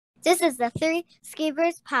This is the Three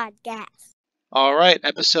Skeevers podcast. All right,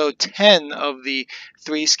 episode 10 of the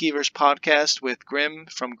Three Skeevers podcast with Grim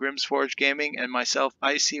from Grimsforge Gaming and myself,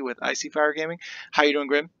 Icy, with Icyfire Gaming. How you doing,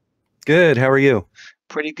 Grim? Good. How are you?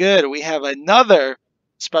 Pretty good. We have another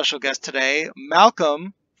special guest today,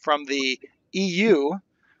 Malcolm from the EU.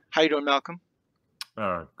 How you doing, Malcolm?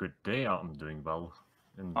 Good day. I'm doing well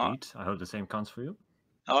indeed. I hope the same counts for you.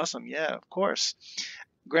 Awesome. Yeah, of course.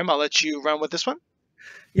 Grim, I'll let you run with this one.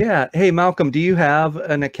 Yeah. Hey, Malcolm, do you have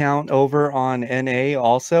an account over on NA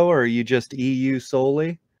also, or are you just EU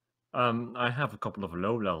solely? I have a couple of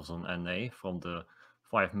low levels on NA from the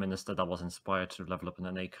 5 minutes that I was inspired to level up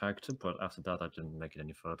an NA character, but after that I didn't make it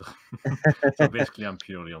any further. So basically I'm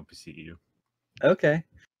purely on PCEU. Okay.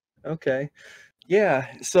 Yeah.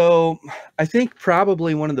 So I think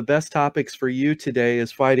probably one of the best topics for you today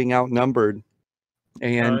is fighting outnumbered.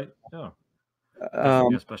 And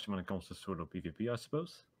especially when it comes to solo PvP, I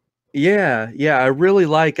suppose. Yeah.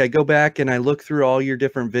 I go back and I look through all your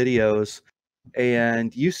different videos,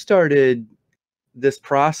 and you started this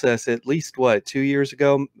process at least 2 years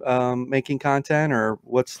ago, making content, or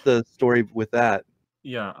what's the story with that?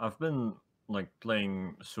 Yeah, I've been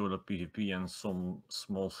playing solo PvP and some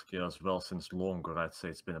small scale as well since longer. I'd say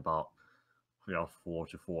it's been about 4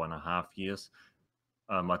 to 4.5 years.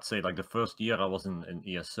 I'd say the first year I was in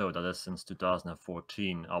ESO, that is since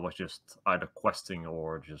 2014, I was just either questing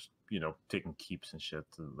or just, taking keeps and shit.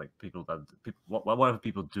 Whatever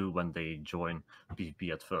people do when they join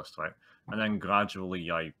PvP at first, right? And then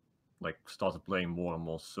gradually I started playing more and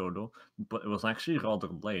more solo, but it was actually rather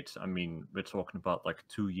late. I mean, we're talking about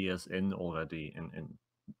 2 years in already in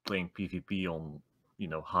playing PvP on,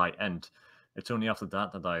 high end. It's only after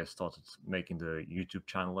that that I started making the YouTube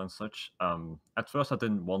channel and such. At first I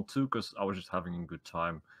didn't want to because I was just having a good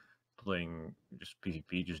time playing just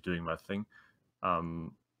PvP, just doing my thing.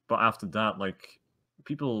 But after that,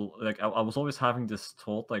 people, I was always having this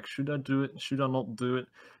thought, should I do it? Should I not do it?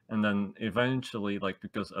 And then eventually,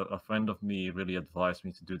 because a friend of me really advised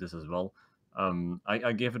me to do this as well,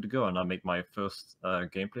 I gave it a go and I made my first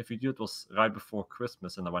gameplay video. It was right before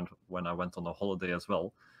Christmas, and when I went on a holiday as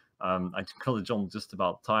well. I got it on just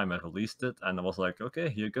about time. I released it, and I was like, okay,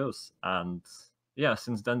 here goes. And yeah,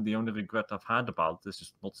 since then, the only regret I've had about this is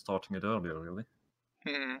just not starting it earlier, really.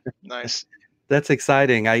 Nice. That's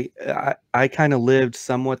exciting. I kind of lived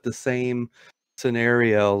somewhat the same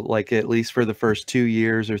scenario, at least for the first 2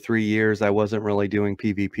 years or 3 years, I wasn't really doing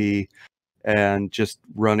PvP and just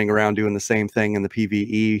running around doing the same thing in the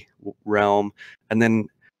PvE realm. And then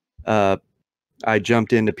I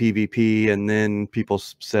jumped into PvP, and then people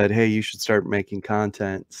said, hey, you should start making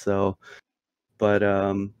content. So, but,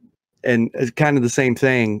 and it's kind of the same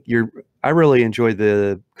thing. I really enjoy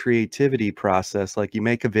the creativity process. You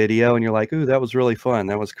make a video and you're like, ooh, that was really fun.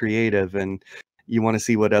 That was creative. And you want to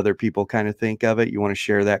see what other people kind of think of it. You want to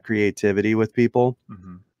share that creativity with people.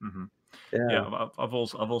 Yeah, I've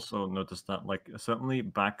also noticed that, certainly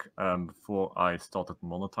back before I started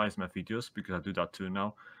monetizing my videos, because I do that too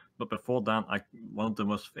now. But before that, one of the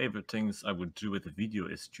most favorite things I would do with a video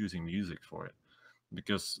is choosing music for it.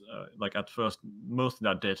 Because, at first, most that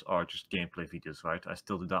I did are just gameplay videos, right? I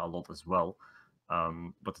still do that a lot as well.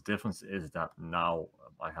 But the difference is that now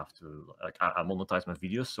I have to, I monetize my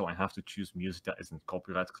videos, so I have to choose music that isn't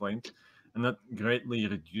copyright claimed. And that greatly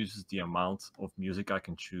reduces the amount of music I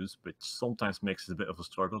can choose, which sometimes makes it a bit of a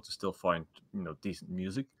struggle to still find, decent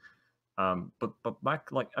music. But back,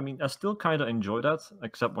 I still kind of enjoy that,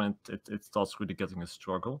 except when it starts really getting a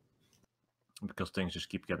struggle, because things just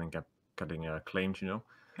keep getting claimed,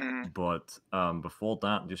 But before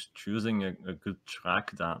that, just choosing a good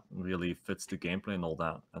track that really fits the gameplay and all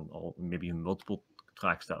that, and maybe multiple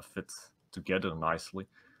tracks that fit together nicely.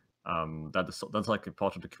 That's a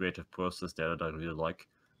part of the creative process there that I really like.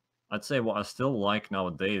 I'd say what I still like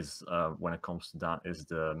nowadays when it comes to that is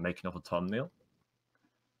the making of a thumbnail.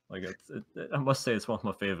 I must say it's one of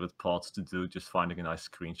my favorite parts to do, just finding a nice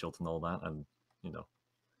screenshot and all that, and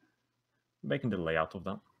making the layout of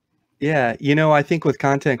that. Yeah, I think with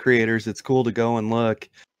content creators, it's cool to go and look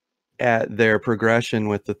at their progression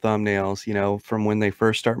with the thumbnails, from when they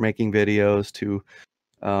first start making videos to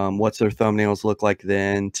what's their thumbnails look like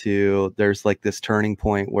then, to there's this turning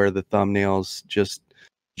point where the thumbnails just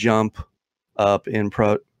jump up in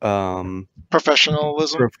Professionalism.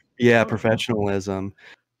 Professionalism.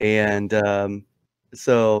 And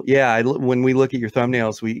so yeah, when we look at your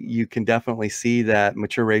thumbnails, you can definitely see that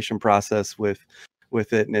maturation process with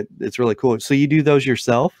it, and it's really cool. So you do those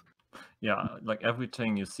yourself? Yeah,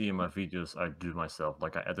 everything you see in my videos, I do myself. I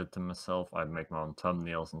edit them myself. I make my own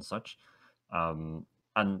thumbnails and such.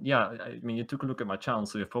 And yeah, I mean, you took a look at my channel,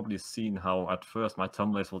 so you've probably seen how at first my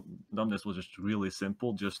thumbnails were just really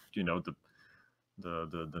simple, just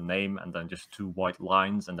the name and then just 2 white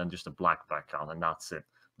lines and then just a black background, and that's it.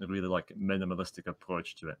 A really like minimalistic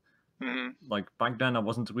approach to it. Like back then, I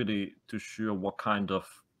wasn't really too sure what kind of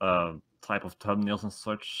type of thumbnails and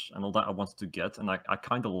such and all that I wanted to get, and I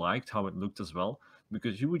kind of liked how it looked as well,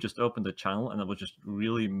 because you would just open the channel and it was just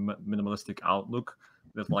really minimalistic outlook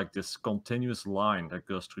with like this continuous line that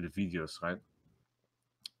goes through the videos, right?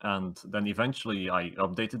 And then eventually I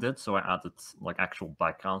updated it, so I added like actual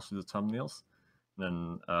backgrounds to the thumbnails.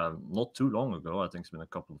 Then not too long ago, I think it's been a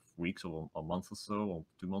couple of weeks or a month or so, or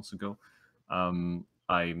 2 months ago,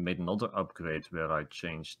 I made another upgrade where I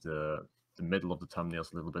changed the middle of the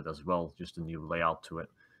thumbnails a little bit as well, just a new layout to it.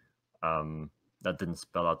 That didn't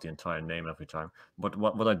spell out the entire name every time. But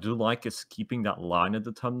what I do like is keeping that line at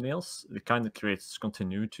the thumbnails. It kind of creates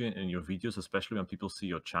continuity in your videos, especially when people see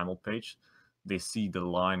your channel page. They see the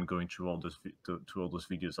line going through all those all those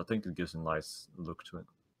videos. I think it gives a nice look to it.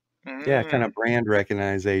 Yeah, kind of brand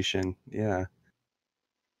recognition. Yeah.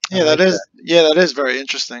 Yeah, like that is very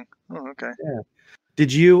interesting. Oh, okay. Yeah.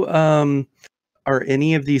 Did you are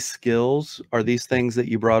any of these skills, are these things that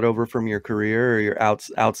you brought over from your career or your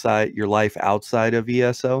outside your life outside of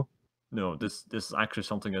ESO? No, this is actually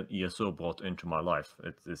something that ESO brought into my life.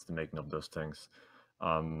 It is the making of those things.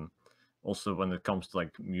 Also, when it comes to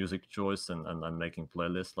like music choice and making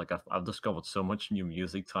playlists, like I've discovered so much new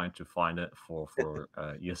music trying to find it for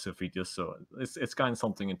ESO videos. So it's kind of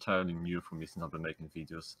something entirely new for me since I've been making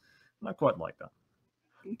videos, and I quite like that.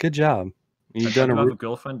 Good job. You've I done do have a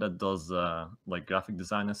girlfriend that does like graphic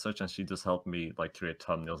design and such, and she just helped me like create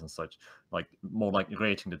thumbnails and such, like more like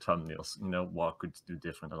rating the thumbnails, what I could do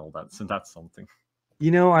different and all that. So that's something.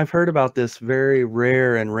 I've heard about this very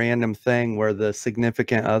rare and random thing where the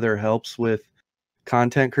significant other helps with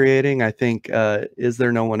content creating. I think Is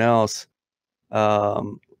There No One Else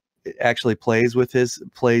actually plays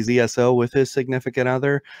ESO with his significant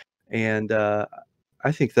other, and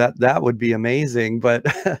I think that would be amazing. But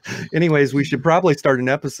anyways, we should probably start an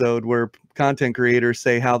episode where content creators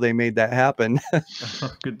say how they made that happen.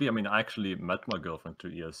 Could be. I mean, I actually met my girlfriend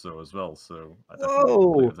through ESO as well, so I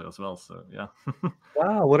definitely play with her as well. So yeah.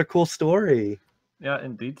 Wow, what a cool story. Yeah,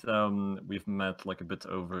 indeed. We've met like a bit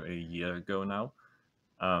over a year ago now.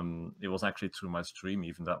 It was actually through my stream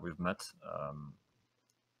even that we've met.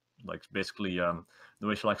 Like basically, the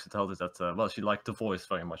way she likes to tell is that well, she liked the voice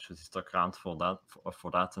very much, so she stuck around for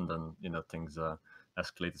that, and then things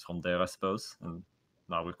escalated from there, I suppose. And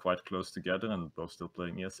now we're quite close together and both still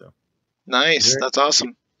playing ESO. Nice, that's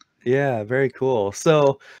awesome. Yeah, very cool.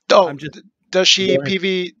 So, does she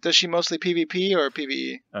mostly PvP or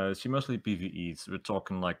PvE? She mostly PvEs. We're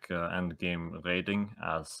talking like end game raiding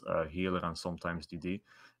as a healer and sometimes DD.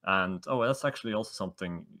 And that's actually also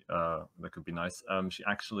something that could be nice. She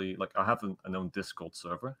actually, like, I have an own Discord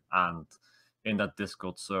server, and in that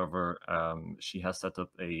Discord server, she has set up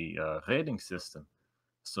a raiding system.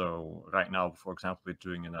 So right now, for example, we're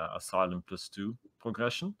doing an Asylum +2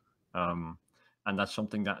 progression, and that's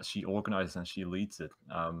something that she organizes and she leads it.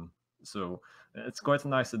 So it's quite a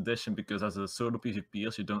nice addition, because as a solo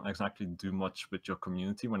PvPer, you don't exactly do much with your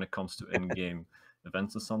community when it comes to in-game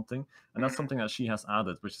events or something, and that's something that she has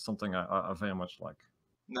added, which is something I very much like.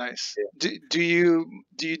 Nice. Do you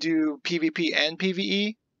do PvP and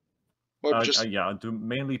PvE, or just? Yeah, I do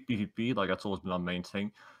mainly PvP. Like that's always been our main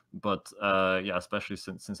thing, but yeah, especially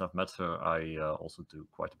since I've met her, I also do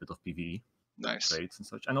quite a bit of PvE. Nice. Raids and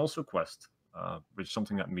such, and also Quest, which is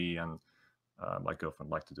something that me and my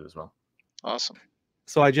girlfriend like to do as well. Awesome.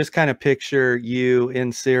 So I just kind of picture you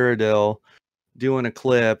in Cyrodiil doing a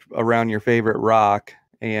clip around your favorite rock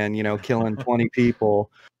and, killing 20 people.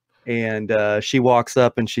 And she walks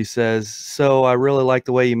up and she says, "So I really like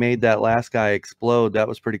the way you made that last guy explode. That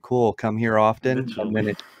was pretty cool. Come here often."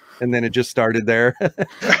 And then it just started there. Like,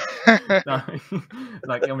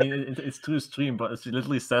 I mean, it's through stream, but she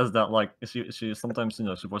literally says that, like, she sometimes,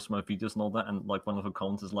 she watches my videos and all that, and like one of her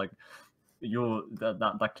comments is like,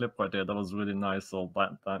 that clip right there, that was really nice, or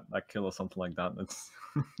that kill or something like that. It's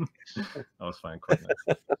that was fine, quite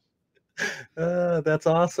nice. That's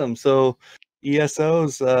awesome. So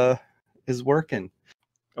ESO's is working.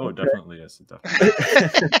 Oh, okay. Definitely is.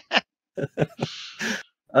 Definitely.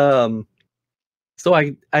 So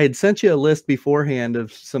I had sent you a list beforehand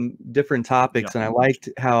of some different topics, and I liked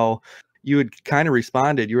how you had kind of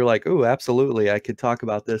responded. You were like, "Oh, absolutely, I could talk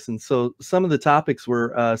about this." And so some of the topics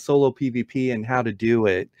were solo PvP and how to do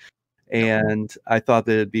it. And I thought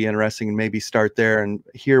that it'd be interesting to maybe start there and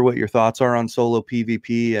hear what your thoughts are on solo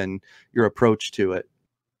PvP and your approach to it.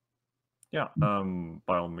 Yeah,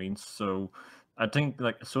 by all means. So I think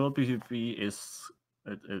like solo PvP is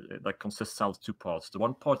it like consists out of two parts. The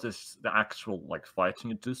one part is the actual like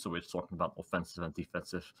fighting you do. So we're talking about offensive and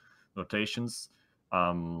defensive rotations.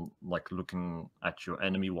 Like looking at your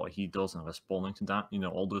enemy, what he does, and responding to that. You know,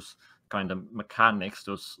 all those kind of mechanics,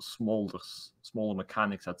 those smaller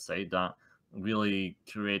mechanics, I'd say, that really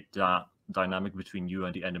create that dynamic between you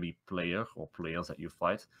and the enemy player or players that you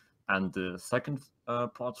fight. And the second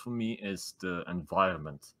part for me is the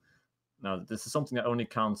environment. Now, this is something that only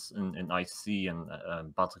counts in IC and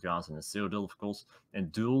Battlegrounds and in Cyrodiil, of course. In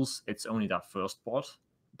duels, it's only that first part.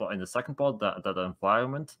 But in the second part, that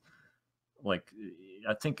environment, like,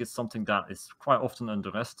 I think it's something that is quite often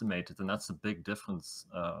underestimated, and that's a big difference.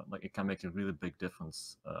 Like, it can make a really big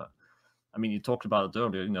difference. I mean, you talked about it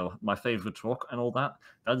earlier, you know, my favorite rock and all that.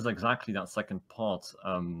 That is exactly that second part.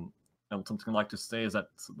 And something I like to say is that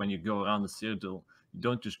when you go around the Cyrodiil, you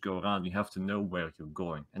don't just go around, you have to know where you're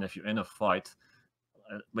going. And if you're in a fight,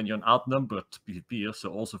 when you're an outnumbered PvPer,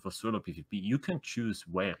 so also for solo PvP, you can choose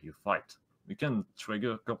where you fight. You can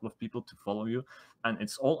trigger a couple of people to follow you, and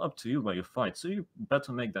it's all up to you where you fight. So you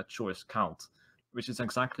better make that choice count, which is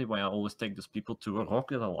exactly why I always take those people to a rock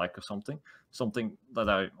that I like or something that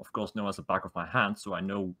I, of course, know as the back of my hand, so I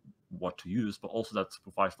know what to use, but also that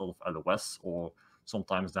provides a lot of LOS, or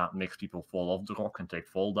sometimes that makes people fall off the rock and take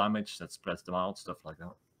fall damage, that spreads them out, stuff like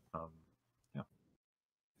that.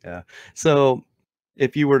 Yeah. So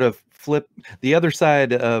if you were to flip the other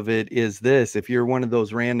side of it is this, if you're one of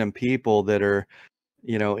those random people that are,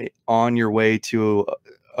 you know, on your way to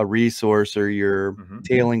a resource, or you're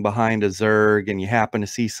tailing behind a Zerg and you happen to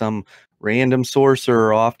see some random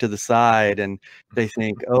sorcerer off to the side and they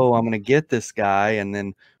think, oh, I'm going to get this guy. And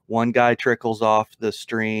then one guy trickles off the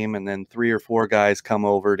stream and then 3 or 4 guys come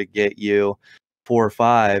over to get you, 4 or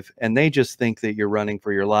 5, and they just think that you're running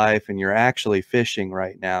for your life and you're actually fishing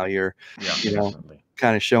right now. You're, you know,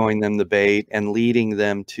 kind of showing them the bait and leading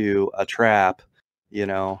them to a trap, you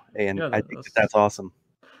know, and Yeah, I think that's awesome.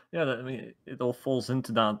 Yeah, I mean, it all falls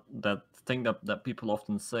into that thing that people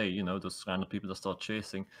often say, you know, those random people that start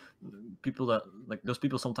chasing. People that, like, those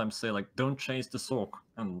people sometimes say, like, don't chase the Sork.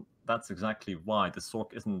 And that's exactly why. The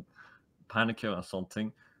Sork isn't panicking or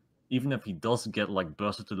something. Even if he does get like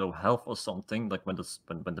bursted to low health or something, like when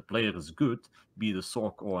the player is good, be the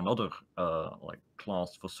Sork or another like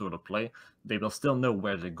class for solo play, they will still know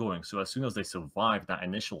where they're going. So as soon as they survive that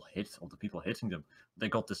initial hit of the people hitting them, they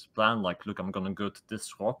got this plan like, look, I'm gonna go to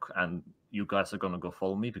this rock and you guys are gonna go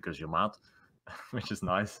follow me because you're mad, which is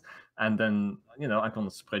nice. And then, you know, I'm gonna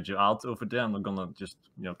spread you out over there and I'm gonna just,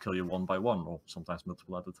 you know, kill you one by one or sometimes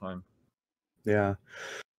multiple at a time. Yeah.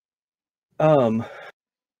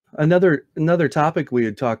 Another topic we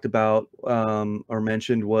had talked about or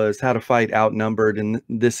mentioned was how to fight outnumbered, and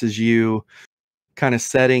this is you kind of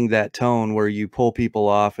setting that tone where you pull people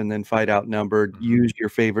off and then fight outnumbered, use your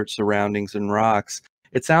favorite surroundings and rocks.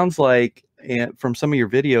 It sounds like, and from some of your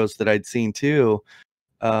videos that I'd seen too,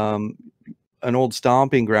 an old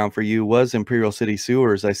stomping ground for you was Imperial City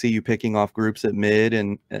Sewers. I see you picking off groups at mid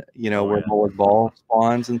and, you know, where Mullet Ball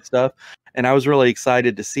spawns and stuff. And I was really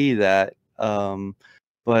excited to see that.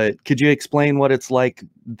 But could you explain what it's like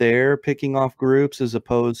there picking off groups as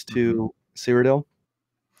opposed to Cyrodiil?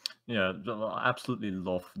 Yeah, I absolutely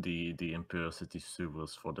love the Imperial City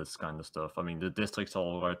Sewers for this kind of stuff. I mean, the districts are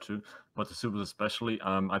all right too, but the sewers especially.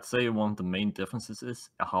 I'd say one of the main differences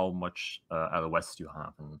is how much LOS you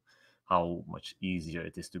have and how much easier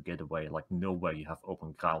it is to get away. Like nowhere you have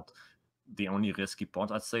open ground. The only risky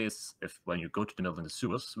part I'd say is if when you go to the middle in the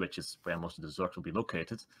sewers, which is where most of the Zerg will be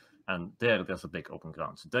located, and there's a big open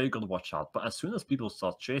ground. So there you gotta watch out. But as soon as people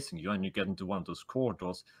start chasing you and you get into one of those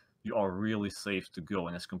corridors, you are really safe to go,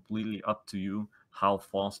 and it's completely up to you how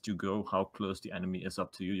fast you go, how close the enemy is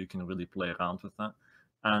up to you. You can really play around with that.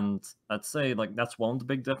 And I'd say like that's one of the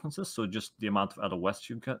big differences. So just the amount of LOS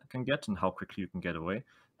you can get and how quickly you can get away.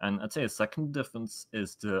 And I'd say a second difference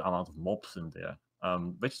is the amount of mobs in there,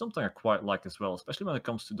 which is something I quite like as well, especially when it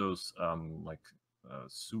comes to those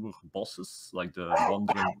sewer bosses, like the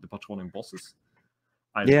patrolling bosses.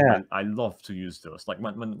 I love to use those. Like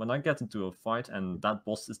when I get into a fight and that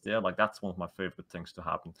boss is there, like that's one of my favorite things to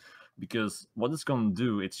happen, because what it's gonna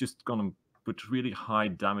do, it's just gonna put really high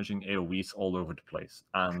damaging AoEs all over the place,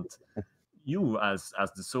 and you as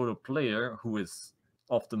the solo player who is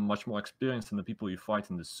often much more experienced than the people you fight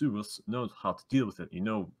in the sewers knows how to deal with it. You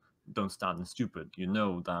know, don't stand in stupid. You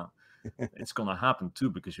know that it's gonna happen too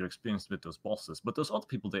because you're experienced with those bosses. But those other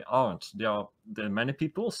people, they aren't. There are many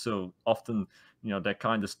people, so often, you know, they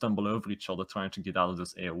kind of stumble over each other trying to get out of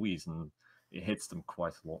those AoEs, and it hits them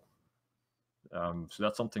quite a lot. So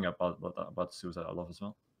that's something about Sewers that I love as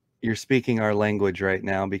well. You're speaking our language right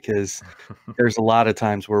now, because there's a lot of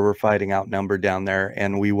times where we're fighting outnumbered down there,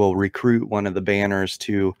 and we will recruit one of the banners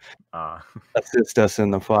to assist us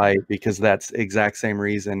in the fight, because that's exact same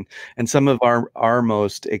reason. And some of our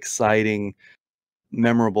most exciting,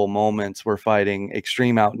 memorable moments, we're fighting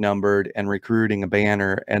extreme outnumbered and recruiting a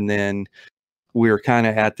banner, and then we're kind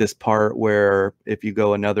of at this part where if you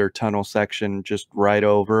go another tunnel section just right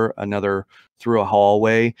over another through a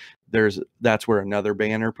hallway, that's where another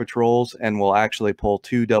banner patrols, and we'll actually pull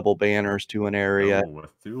 2 double banners to an area. Oh,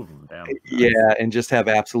 with 2 of them, damn. Yeah, and just have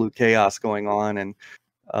absolute chaos going on, and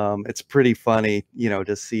it's pretty funny,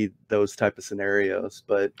 to see those type of scenarios.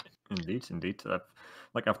 But Indeed.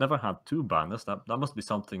 I've never had 2 banners. That must be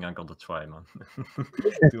something I gotta try, man.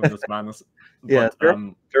 2 of those banners. Yeah, But,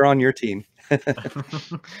 they're on your team.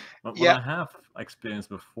 What I have experienced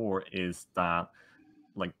before is that,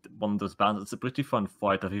 like, one of those banners, it's a pretty fun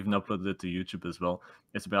fight. I've even uploaded it to YouTube as well.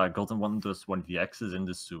 It's where I got in one of those 1vx's in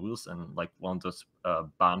the sewers, and like one of those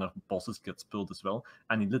banner bosses gets pulled as well,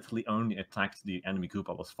 and he literally only attacked the enemy group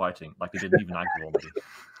I was fighting. Like, he didn't even aggro on me.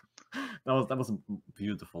 that was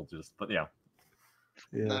beautiful, but yeah.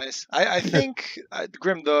 Nice. I think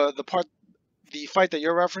Grim, the fight that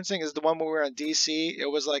you're referencing is the one where we were on DC.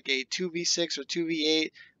 It was like a 2v6 or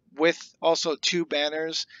 2v8 with also 2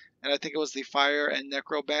 banners, and I think it was the fire and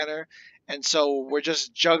necro banner. And so we're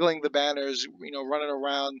just juggling the banners, running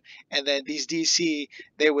around, and then these DC,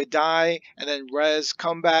 they would die, and then res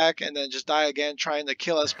come back, and then just die again, trying to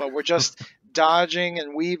kill us. But we're just dodging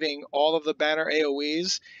and weaving all of the banner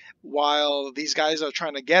AoEs while these guys are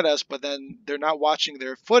trying to get us, but then they're not watching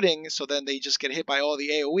their footing, so then they just get hit by all the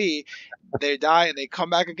AoE. They die and they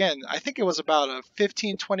come back again. I think it was about a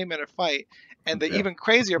 15-20 minute fight. And the even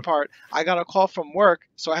crazier part, I got a call from work,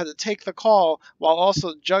 so I had to take the call while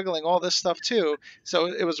also juggling all this stuff too. So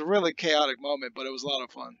it was a really chaotic moment, but it was a lot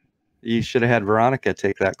of fun. You should have had Veronica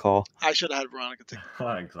take that call. I should have had Veronica take the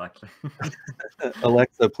call. Exactly.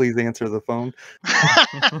 Alexa, please answer the phone.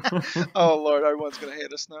 Oh, Lord, everyone's going to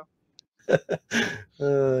hate us now.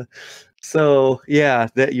 So, yeah,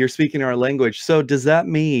 that you're speaking our language. So does that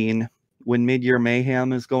mean when Mid-Year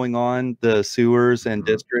Mayhem is going on, the sewers and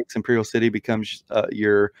districts, Imperial City becomes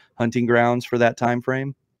your hunting grounds for that time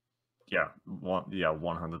frame? Yeah,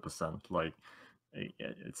 100%. Like,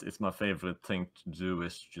 it's my favorite thing to do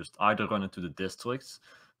is just either run into the districts,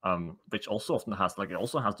 which also often has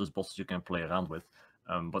those bosses you can play around with.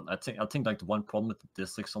 But I think like the one problem with the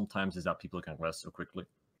districts sometimes is that people can rest so quickly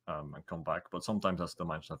and come back. But sometimes I still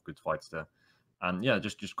manage to have good fights there. And yeah,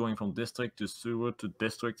 just going from district to sewer to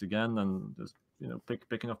district again, and just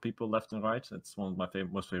picking up people left and right. It's one of my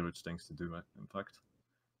most favorite things to do. In fact,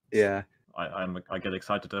 yeah, I get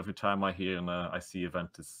excited every time I hear and I see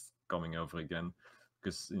event is coming over again,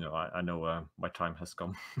 because I know my time has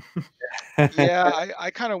come. Yeah, I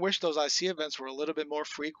kind of wish those IC events were a little bit more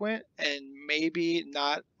frequent and maybe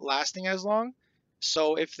not lasting as long.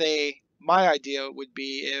 So my idea would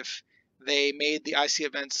be if they made the IC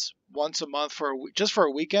events once a month just for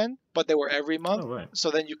a weekend, but they were every month. Oh, right. So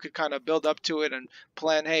then you could kind of build up to it and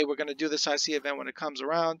plan, hey, we're going to do this IC event when it comes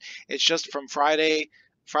around. It's just from Friday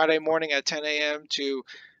morning at 10 a.m. to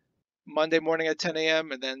Monday morning at 10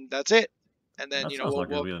 a.m. and then that's it. And then that sounds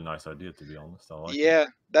like a really nice idea, to be honest. I like it.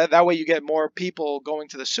 That way you get more people going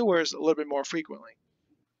to the sewers a little bit more frequently.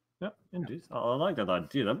 Yeah, indeed. I like that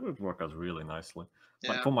idea. That would work out really nicely.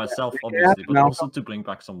 Yeah. Like for myself, obviously, but also to bring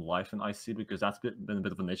back some life in IC, because that's been a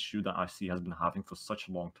bit of an issue that IC has been having for such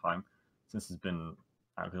a long time since it's been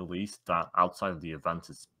released, that outside of the event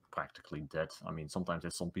it's practically dead. I mean, sometimes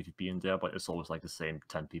there's some PvP in there, but it's always like the same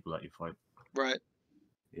 10 people that you fight. Right.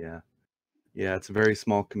 Yeah. Yeah, it's a very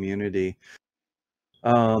small community.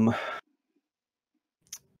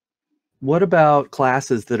 What about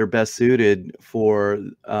classes that are best suited for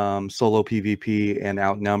solo PvP and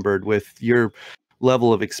outnumbered? With your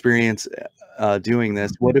level of experience doing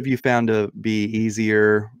this, what have you found to be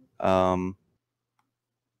easier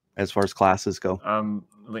as far as classes go?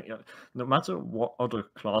 No matter what other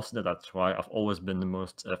class that I try, I've always been the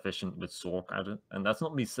most efficient with Sork at it. And that's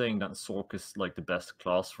not me saying that Sork is like the best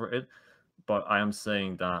class for it, but I am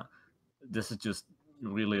saying that this is just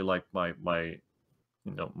really like my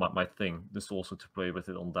thing, the sorcerer, to play with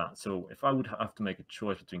it on that. So if I would have to make a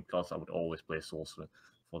choice between classes, I would always play sorcerer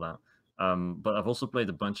for that. But I've also played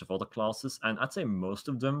a bunch of other classes, and I'd say most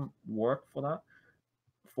of them work for that,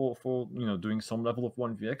 for doing some level of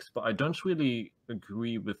 1vx. But I don't really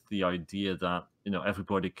agree with the idea that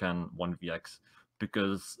everybody can 1vx,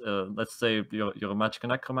 because let's say you're a magic and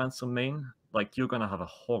necromancer main, like, you're gonna have a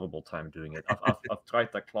horrible time doing it. I've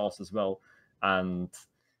tried that class as well, And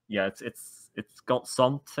yeah, it's got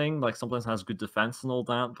something, like sometimes has good defense and all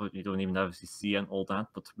that, but you don't even obviously see and all that.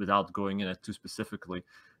 But without going in it too specifically,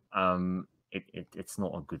 it's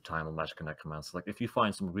not a good time on Magic and Necromancer. Like if you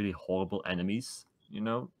find some really horrible enemies,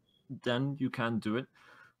 then you can do it.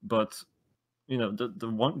 But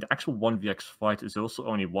the actual 1vx fight is also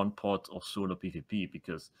only one part of solo PvP,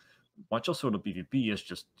 because much of solo PvP is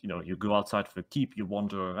just you go outside for a keep, you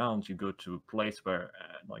wander around, you go to a place where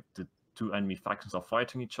like the two enemy factions are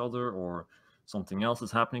fighting each other, or something else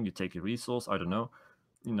is happening. You take a resource, I don't know.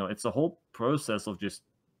 It's a whole process of just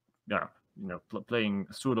playing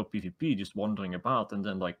solo PvP, just wandering about, and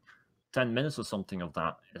then like 10 minutes or something of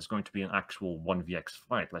that is going to be an actual 1vx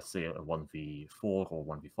fight. Let's say a 1v4 or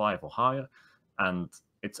 1v5 or higher, and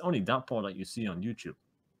it's only that part that you see on YouTube.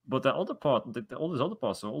 But the other part, all these other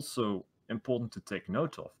parts are also important to take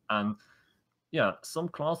note of. And yeah, some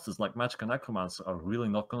classes like Magic and Necromancer are really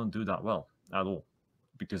not going to do that well at all,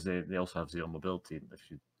 because they also have zero mobility. If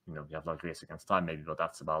you have like Race Against Time maybe, but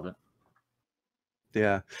that's about it.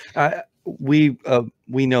 Yeah, we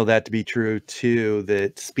know that to be true too.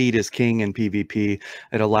 That speed is king in PvP.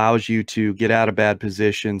 It allows you to get out of bad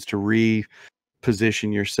positions, to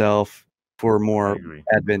reposition yourself for more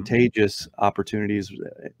advantageous opportunities,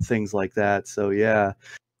 things like that. So yeah,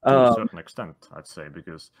 to a certain extent, I'd say,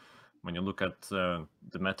 because when you look at the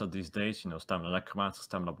meta these days, Stamina Necromancer,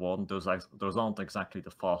 Stamina Warden, those aren't exactly the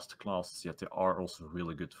fast classes, yet they are also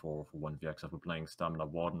really good for 1vx. I've been playing Stamina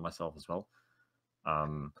Warden myself as well.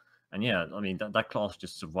 And yeah, I mean that class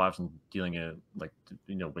just survives on dealing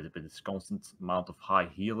with its constant amount of high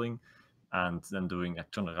healing, and then doing a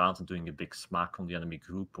turn around and doing a big smack on the enemy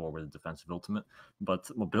group, or with a defensive ultimate. But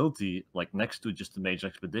mobility, like next to just a major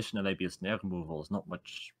expedition and maybe a snare removal, is not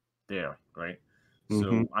much there, right?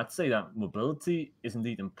 So I'd say that mobility is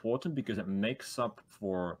indeed important, because it makes up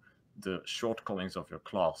for the shortcomings of your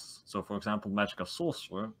class. So for example, Magical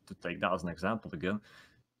Sorcerer, to take that as an example again,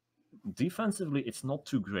 defensively, it's not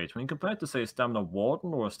too great. When you compare it to, say, a Stamina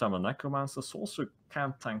Warden or a Stamina Necromancer, Sorcerer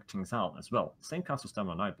can tank things out as well. Same counts for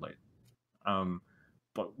Stamina Nightblade.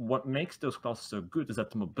 But what makes those classes so good is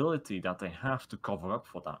that the mobility that they have to cover up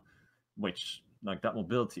for that, which, like, that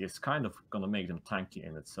mobility is kind of going to make them tanky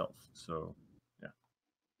in itself. So, yeah.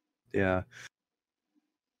 Yeah.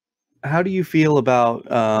 How do you feel about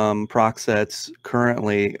proc sets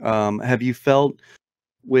currently? Have you felt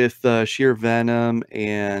with Sheer Venom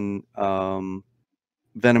and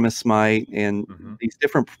Venomous Smite and these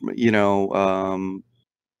different,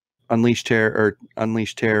 Unleash Terror,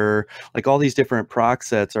 like all these different proc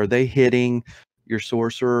sets, are they hitting your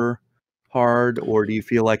sorcerer hard, or do you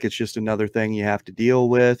feel like it's just another thing you have to deal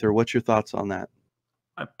with, or what's your thoughts on that?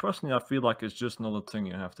 I feel like it's just another thing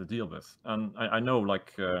you have to deal with, and I know,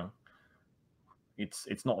 like,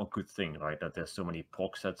 it's not a good thing, right? That there's so many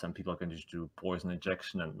proc sets and people can just do poison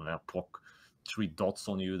injection and proc 3 dots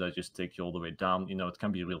on you that just take you all the way down. It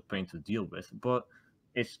can be a real pain to deal with, but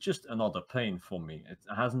it's just another pain for me. It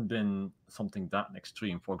hasn't been something that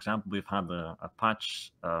extreme. For example, we've had a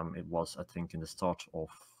patch. It was, I think, in the start of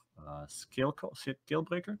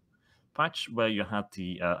Scalebreaker patch, where you had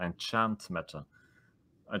the enchant meta.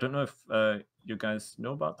 I don't know if you guys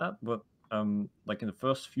know about that, but like in the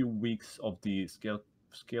first few weeks of the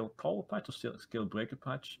scale call patch or scale breaker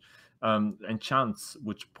patch, enchants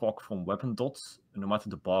which proc from weapon dots, no matter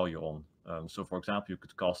the bar you're on. So, for example, you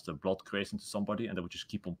could cast a Blood Grace into somebody, and they would just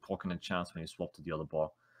keep on proccing enchants when you swap to the other bar,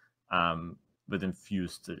 with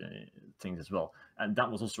infused things as well. And that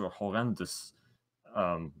was also a horrendous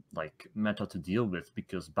like meta to deal with,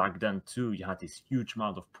 because back then too you had this huge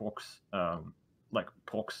amount of procs, like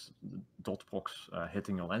procs, dot procs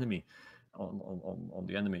hitting on enemy, on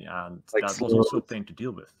the enemy, and like that was also a pain to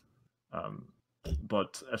deal with.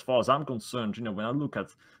 But as far as I'm concerned, when I look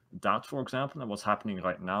at that, for example, and what's happening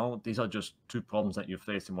right now, these are just two problems that you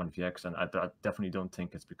face in 1vx, and I definitely don't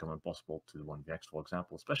think it's become impossible to 1vx, for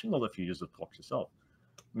example, especially not if you use the procs yourself.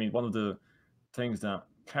 I mean, one of the things that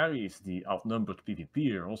carries the outnumbered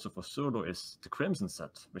PvP also for solo is the Crimson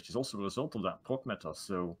set, which is also a result of that proc meta.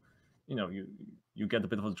 So, you get a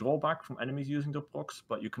bit of a drawback from enemies using the procs,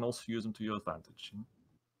 but you can also use them to your advantage.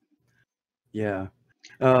 Yeah.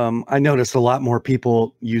 I noticed a lot more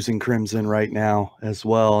people using Crimson right now as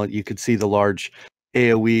well. You could see the large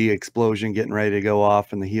AoE explosion getting ready to go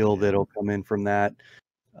off, and the heal that'll come in from that.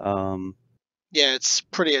 Yeah, it's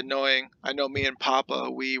pretty annoying. I know me and Papa,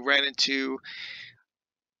 we ran into...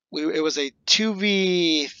 it was a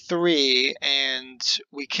 2v3, and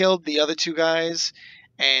we killed the other two guys,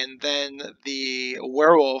 and then the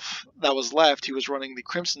werewolf that was left, he was running the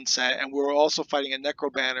Crimson set, and we were also fighting a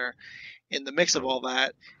Necro Banner in the mix of all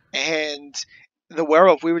that. and the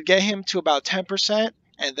werewolf, we would get him to about 10%,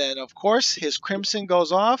 and then of course his crimson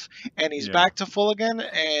goes off, and he's back to full again.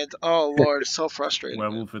 And oh lord, it's so frustrating.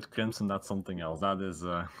 Werewolf with crimson, that's something else. That is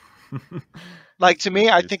like to me,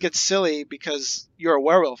 I think it's silly because you're a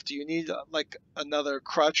werewolf. Do you need like another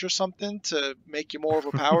crutch or something to make you more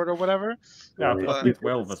overpowered or whatever? Yeah, I've played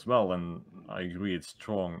werewolf as well, and I agree it's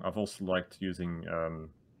strong. I've also liked using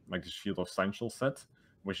like the Shield of Essential set,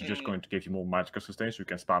 which is just going to give you more magical sustain, so you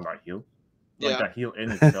can spam that heal. Like that heal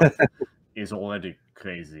in itself is already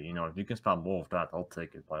crazy. You know, if you can spam more of that, I'll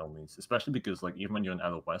take it by all means. Especially because like even when you're in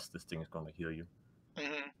LOS, this thing is going to heal you.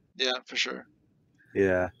 Yeah, for sure.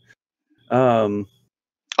 Yeah. Oh,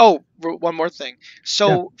 one more thing.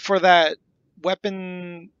 So for that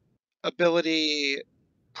weapon ability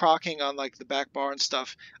procking on like the back bar and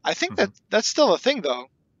stuff, I think that's still a thing though,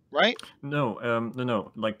 right?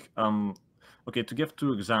 No. Like okay, to give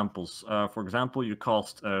 2 examples. For example, you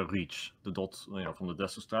cast Reach, the dot, from the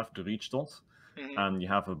Desert Staff, the Reach dot, and you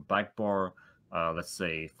have a back bar, let's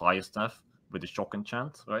say Fire Staff with the Shock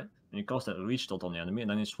enchant, right? And you cast that Reach dot on the enemy, and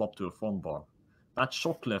then you swap to a front bar. That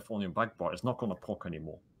shock clef on your back bar is not going to proc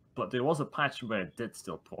anymore. But there was a patch where it did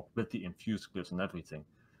still proc with the infused glyphs and everything.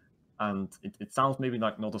 And it sounds maybe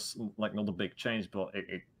like not a big change, but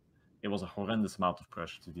it was a horrendous amount of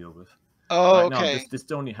pressure to deal with. Oh, right okay. Now, this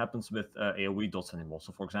only happens with AoE dots anymore.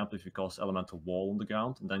 So, for example, if you cast Elemental Wall on the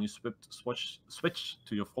ground and then you switch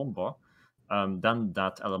to your front bar, then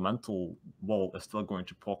that Elemental Wall is still going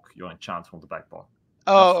to proc your enchant from the back bar.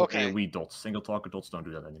 Oh, That's for okay. AoE dots. Single target dots don't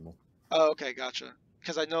do that anymore. Oh, okay, gotcha.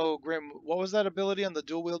 Because I know, Grim, what was that ability on the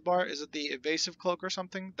dual wield bar? Is it the evasive cloak or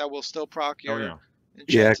something that will still proc your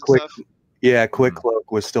enchants and stuff? Yeah, quick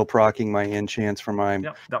cloak was still proccing my enchants for my.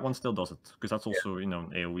 Yeah, that one still does it because that's also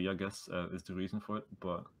AoE, I guess, is the reason for it.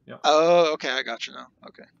 But yeah. Oh, okay, I got you now.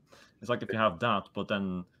 Okay. It's like if you have that, but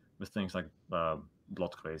then with things like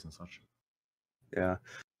blood craze and such. Yeah.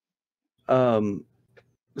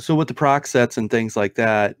 So with the proc sets and things like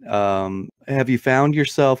that, have you found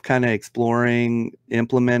yourself kind of exploring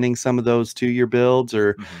implementing some of those to your builds,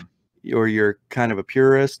 or you're kind of a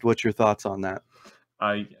purist? What's your thoughts on that?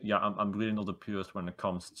 I'm really not a purist when it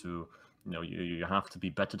comes to you have to be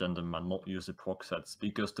better than them and not use the proc sets,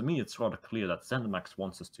 because to me it's rather clear that ZeniMax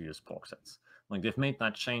wants us to use proc sets. Like they've made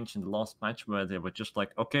that change in the last patch where they were just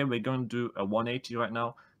like, okay, we're going to do a 180 right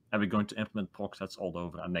now, and we're going to implement proc sets all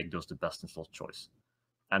over and make those the best install choice.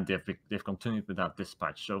 And they've continued with that this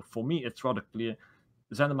patch. So for me, it's rather clear.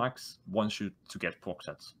 ZeniMax wants you to get proc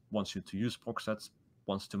sets, wants you to use proc sets,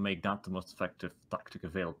 wants to make that the most effective tactic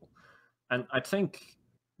available. And I think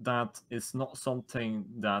that is not something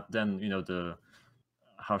that then, the,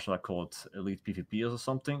 how shall I call it, elite PvPers or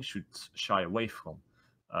something should shy away from.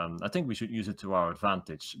 I think we should use it to our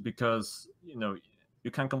advantage because, you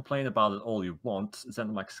can complain about it all you want.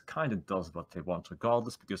 ZeniMax kind of does what they want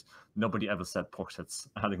regardless, because nobody ever said proc sets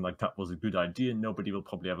adding like that was a good idea. Nobody will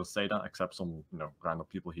probably ever say that except some, random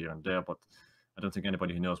people here and there, but I don't think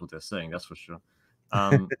anybody who knows what they're saying, that's for sure.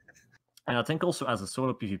 And I think also as a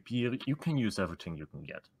solo PvP, you can use everything you can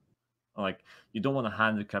get. Like, you don't want to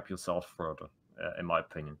handicap yourself further, in my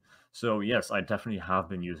opinion. So yes, I definitely have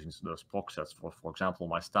been using those proc sets. For example,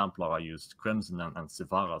 my Stamplar, I used Crimson and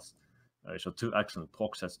Sivaras. So 2 excellent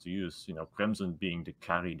proc sets to use. Crimson being the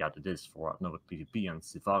carry that it is for another PvP, and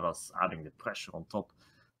Sivaras adding the pressure on top.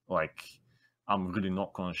 Like, I'm really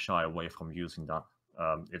not going to shy away from using that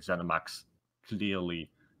if ZeniMax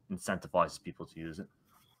clearly incentivizes people to use it.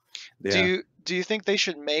 Yeah. Do you think they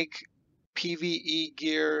should make PvE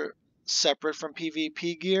gear separate from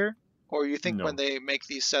PvP gear, or you think when they make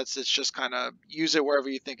these sets, it's just kind of use it wherever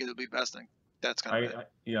you think it'll be best? And that's kind of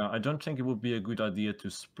it. I don't think it would be a good idea to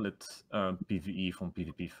split PvE from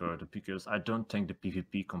PvP further, because I don't think the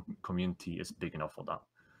PvP community is big enough for that.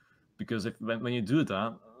 Because when you do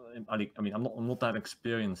that, I mean, I'm not that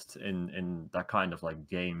experienced in that kind of like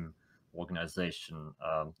game organization,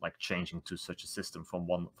 like changing to such a system from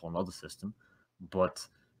one for another system. But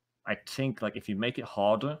I think like if you make it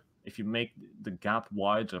harder, if you make the gap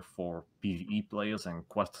wider for PvE players and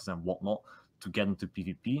questers and whatnot to get into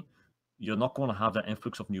PvP, you're not going to have that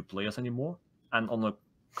influx of new players anymore. And on a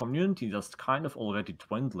community that's kind of already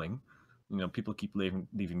dwindling, people keep leaving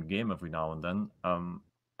the game every now and then.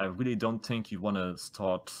 I really don't think you want to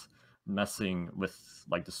start messing with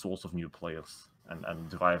like the source of new players and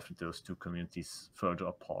drive those 2 communities further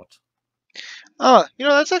apart.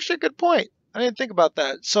 That's actually a good point. I didn't think about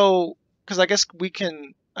that. So, because I guess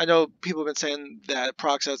I know people have been saying that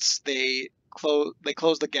proc sets, they close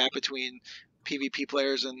the gap between PvP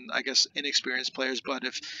players and I guess inexperienced players. But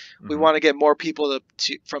if we Mhm. want to get more people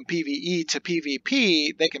from PvE to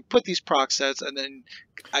PvP, they can put these proc sets, and then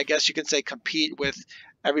I guess you can say compete with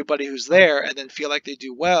everybody who's there, and then feel like they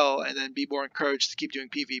do well, and then be more encouraged to keep doing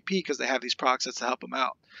PvP because they have these proc sets to help them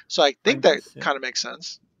out. So I think that guess, yeah. kind of makes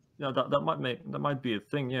sense. Yeah, that might be a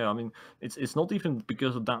thing. Yeah, I mean, it's not even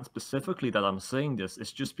because of that specifically that I'm saying this.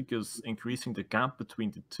 It's just because increasing the gap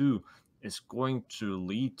between the two is going to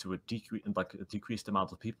lead to a decreased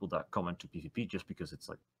amount of people that come into PvP, just because it's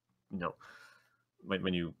like, you know,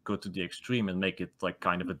 when you go to the extreme and make it like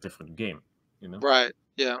kind of a different game, you know. Right.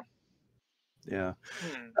 Yeah. Yeah.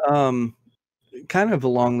 Kind of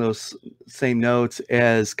along those same notes,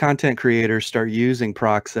 as content creators start using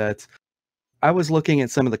proc sets, I was looking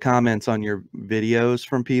at some of the comments on your videos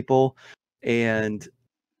from people, and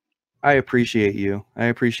I appreciate you. I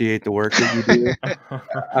appreciate the work that you do.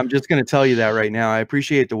 I'm just going to tell you that right now. I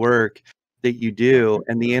appreciate the work that you do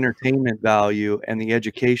and the entertainment value and the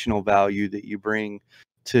educational value that you bring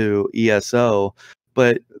to ESO.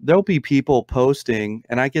 But there'll be people posting,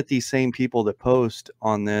 and I get these same people that post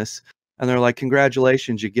on this, and they're like,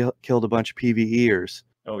 "Congratulations, you killed a bunch of PvEers."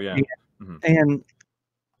 Oh yeah. And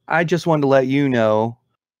I just wanted to let you know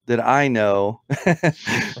that I know,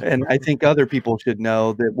 and I think other people should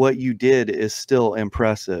know, that what you did is still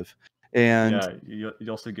impressive. And yeah, you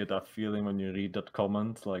also get that feeling when you read that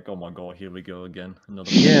comment, like, oh my god, here we go again,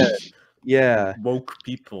 another yeah, woke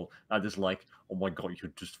people that is like, oh my god,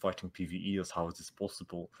 you're just fighting PvEers, how is this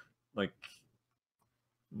possible? Like,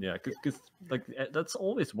 yeah, because like that's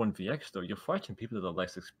always 1vx though. You're fighting people that are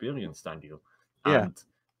less experienced than you, yeah. and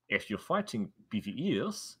if you're fighting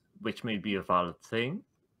PvEers, which may be a valid thing,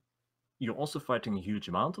 you're also fighting a huge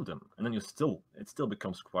amount of them, and then it still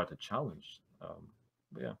becomes quite a challenge.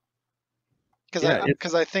 Yeah.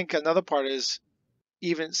 Because I think another part is,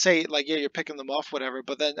 even say like, yeah, you're picking them off, whatever,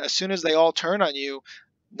 but then as soon as they all turn on you,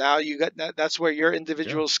 now you got that's where your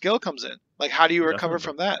individual skill comes in. Like, how do you recover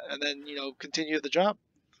from that and then continue the job?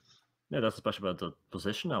 Yeah, that's especially about the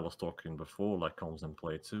position I was talking before, like, comes in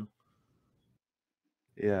play too.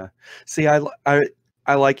 Yeah. See,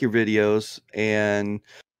 I like your videos, and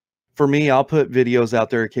for me, I'll put videos out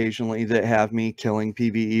there occasionally that have me killing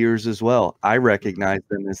PvEers as well. I recognize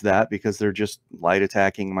them as that because they're just light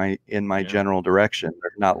attacking in my general direction.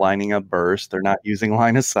 They're not lining up burst. They're not using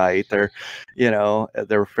line of sight. They're,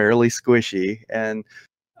 they're fairly squishy, and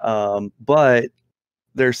but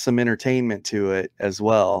there's some entertainment to it as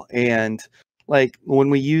well. And like when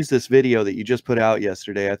we use this video that you just put out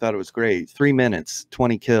yesterday, I thought it was great. 3 minutes,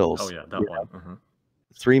 20 kills. Oh yeah, that one.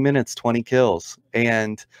 3 minutes, 20 kills.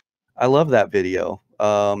 And I love that video.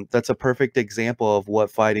 That's a perfect example of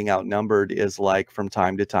what fighting outnumbered is like from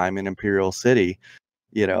time to time in Imperial City,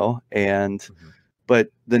 and but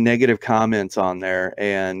the negative comments on there.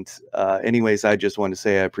 And anyways, I just want to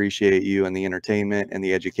say I appreciate you and the entertainment and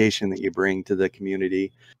the education that you bring to the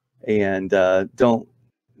community. And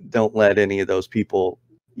don't let any of those people,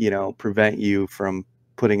 prevent you from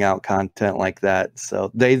putting out content like that. So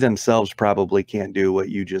they themselves probably can't do what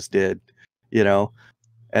you just did,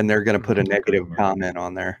 and they're going to put a negative comment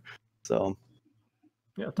on there. So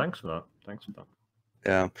yeah, thanks for that.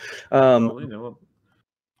 Yeah. Well,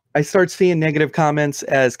 I start seeing negative comments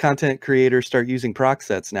as content creators start using proc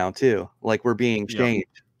sets now too. Like we're being changed.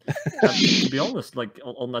 And to be honest, like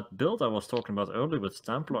on that build I was talking about earlier with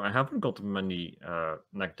Stampler, I haven't got many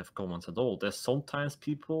negative comments at all. There's sometimes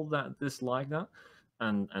people that dislike that,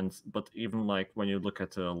 but even like when you look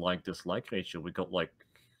at the like-dislike ratio, we got like,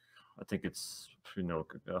 I think it's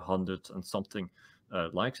 100 and something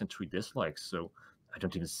likes and 3 dislikes. So I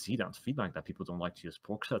don't even see that feedback that people don't like to use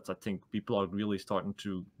proc sets. I think people are really starting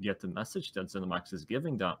to get the message that ZeniMax is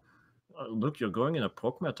giving, that look, you're going in a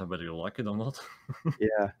proc meta whether you like it or not.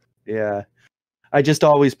 Yeah. I just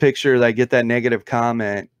always picture, I get that negative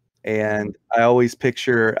comment, and I always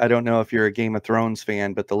picture, I don't know if you're a Game of Thrones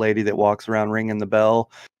fan, but the lady that walks around ringing the bell,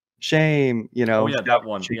 shame, Oh yeah, that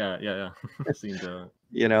one. Yeah. Seen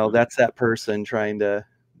that's that person trying to.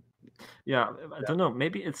 Yeah, I don't know.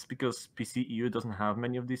 Maybe it's because PCEU doesn't have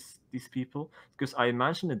many of these people. Because I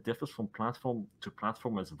imagine it differs from platform to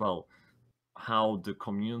platform as well, how the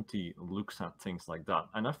community looks at things like that.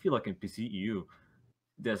 And I feel like in PCEU,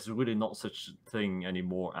 there's really not such a thing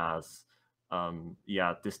anymore as,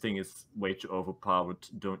 this thing is way too overpowered,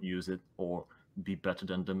 don't use it, or be better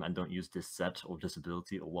than them and don't use this set or this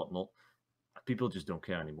ability or whatnot. People just don't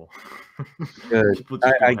care anymore. Good.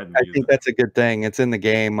 I think that's a good thing. It's in the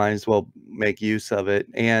game. Might as well make use of it.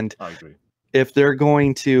 And I agree. If they're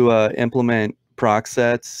going to implement proc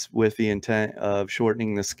sets with the intent of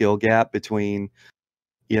shortening the skill gap between,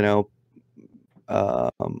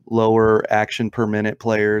 lower action per minute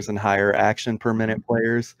players and higher action per minute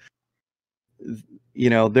players. You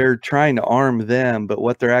know, they're trying to arm them, but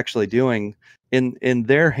what they're actually doing in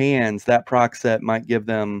their hands, that proc set might give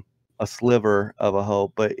them a sliver of a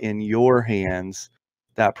hope, but in your hands,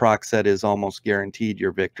 that proc set is almost guaranteed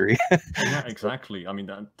your victory. Yeah, exactly. I mean,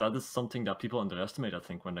 that is something that people underestimate, I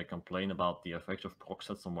think, when they complain about the effect of proc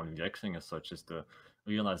sets on multi-Xing as such, is the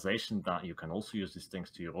realization that you can also use these things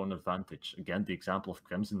to your own advantage. Again, the example of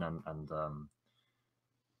Crimson and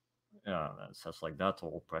yeah, sets like that,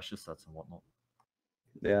 or precious sets and whatnot.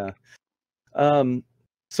 Yeah.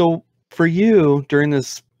 So for you during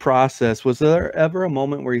this process, was there ever a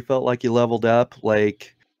moment where you felt like you leveled up,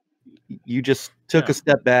 like you just took a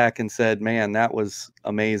step back and said, man, that was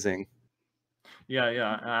amazing?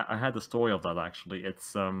 Yeah, I had a story of that actually.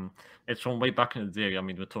 It's from way back in the day. I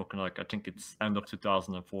mean, we're talking like, I think it's end of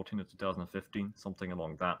 2014 or 2015, something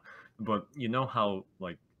along that. But you know how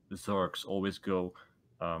like the Zergs always go,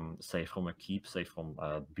 say from a keep, say from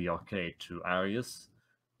BRK to Arius.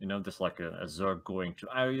 You know, there's like a Zerg going to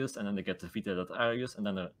Arius, and then they get defeated at Arius, and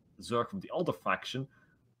then a Zerg from the other faction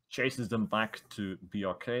chases them back to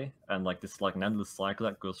BRK, and like this like an endless cycle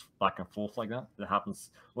that goes back and forth like that. It happens,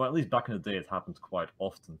 well, at least back in the day, it happened quite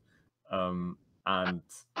often. And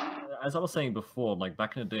as I was saying before, like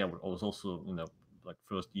back in the day, I was also, you know, like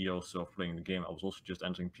first year or so of playing the game, I was also just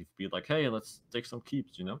entering PvP, like, hey, let's take some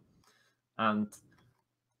keeps, you know, and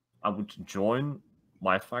I would join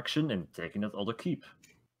my faction in taking that other keep,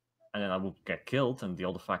 and then I would get killed, and the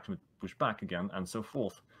other faction would push back again, and so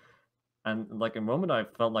forth. And like a moment I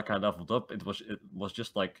felt like I leveled up, it was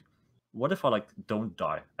just like, what if I like don't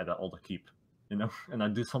die at that other keep, you know, and I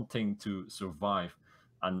do something to survive.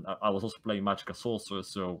 And I was also playing Magic Sorcerer,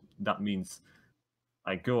 so that means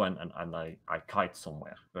I go and I kite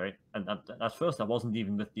somewhere, right? And at first I wasn't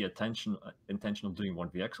even with the intention of doing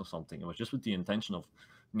 1vx or something. It was just with the intention of,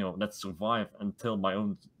 you know, let's survive until my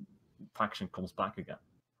own faction comes back again.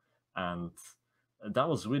 And that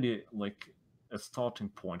was really like a starting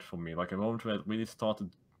point for me, like a moment where it really started,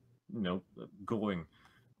 you know, going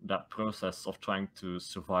that process of trying to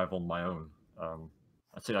survive on my own.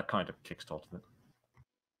 I'd say that kind of kickstarted it.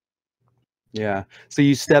 Yeah. So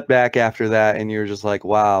you step back after that and you're just like,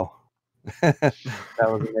 wow, that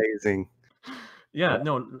was amazing. Yeah,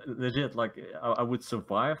 no, legit, like I would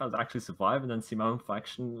survive, I'd actually survive, and then see my own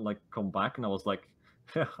faction like come back, and I was like,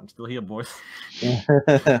 yeah, I'm still here, boys.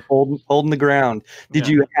 holding the ground. Did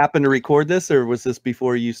Yeah. you happen to record this, or was this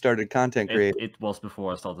before you started content creating? It was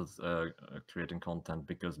before I started creating content,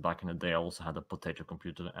 because back in the day I also had a potato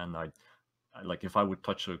computer, and I like if I would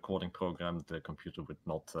touch a recording program, the computer would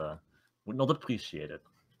not appreciate it.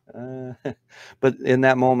 But in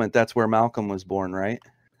that moment, that's where Malcolm was born, right?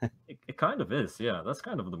 It kind of is, yeah. That's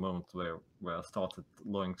kind of the moment where I started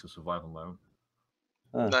learning to survive on my own.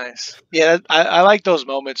 Nice. Yeah, I like those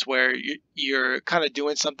moments where you're kind of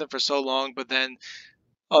doing something for so long, but then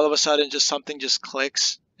all of a sudden just something just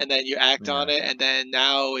clicks, and then you act on it, and then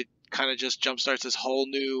now it kind of just jumpstarts this whole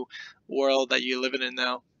new world that you're living in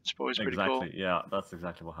now. It's always pretty cool. Yeah, that's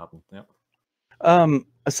exactly what happened. Yeah.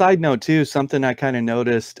 A side note too, something I kind of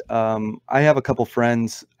noticed. I have a couple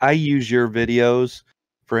friends. I use your videos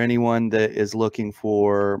for anyone that is looking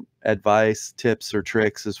for advice, tips, or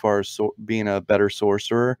tricks as far as being a better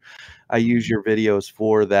sorcerer. I use your videos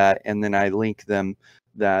for that, and then I link them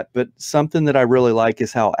that. But something that I really like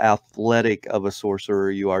is how athletic of a sorcerer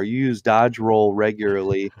you are. You use dodge roll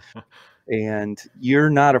regularly, and you're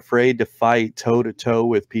not afraid to fight toe to toe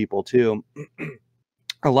with people too.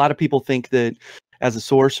 A lot of people think that as a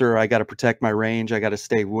sorcerer, I got to protect my range. I got to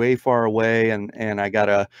stay way far away, and I got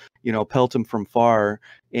to, you know, pelt them from far.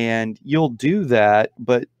 And you'll do that,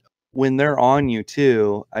 but when they're on you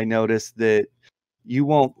too, I notice that you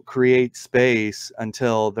won't create space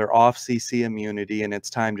until they're off CC immunity and it's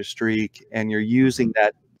time to streak, and you're using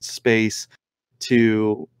that space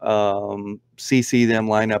to CC them,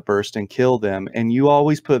 line up burst, and kill them. And you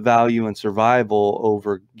always put value in survival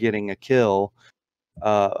over getting a kill.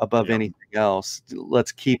 Above anything else.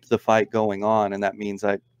 Let's keep the fight going on, and that means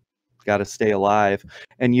I got to stay alive.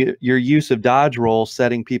 And your use of dodge roll,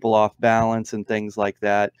 setting people off balance and things like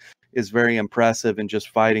that, is very impressive in just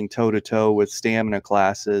fighting toe to toe with stamina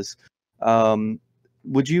classes.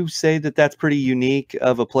 Would you say that that's pretty unique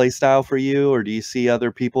of a play style for you, or do you see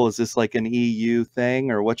other people? Is this like an EU thing,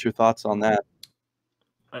 or what's your thoughts on that?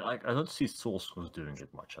 I don't see sorcerers doing it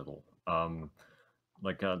much at all.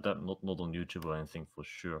 Like that, not on YouTube or anything for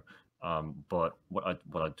sure. But what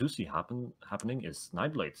I do see happening is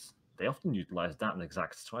Nightblades. They often utilize that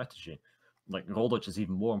exact strategy. Like roll dodge is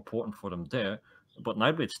even more important for them there, But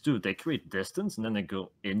Nightblades do. They create distance, and then they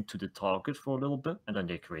go into the target for a little bit, and then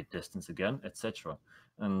they create distance again, etc.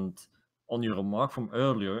 And on your remark from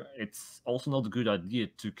earlier, it's also not a good idea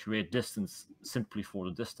to create distance simply for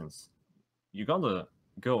the distance. You gotta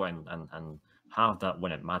go and have that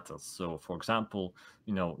when it matters. So, for example,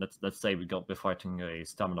 let's say we're fighting a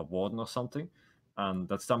stamina warden or something, and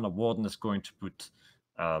that stamina warden is going to put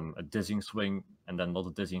a dizzying swing and then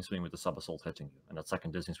another dizzying swing with the sub assault hitting you, and that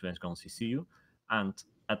second dizzying swing is going to CC you. And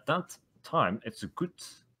at that time, it's a good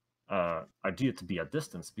idea to be at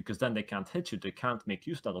distance, because then they can't hit you, they can't make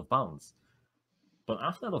use out of balance. But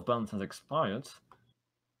after that of balance has expired,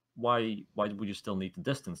 why would you still need the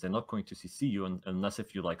distance? They're not going to CC you unless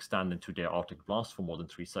if you like stand into their Arctic Blast for more than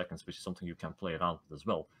 3 seconds, which is something you can play around with as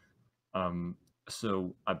well.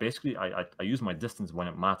 So I basically I use my distance when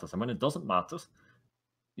it matters, and when it doesn't matter,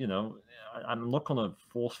 I'm not gonna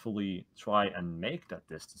forcefully try and make that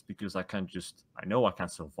distance, because I know I can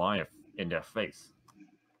survive in their face.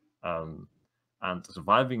 And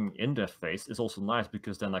surviving in their face is also nice,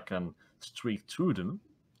 because then I can streak through them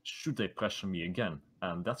should they pressure me again.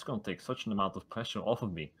 And that's going to take such an amount of pressure off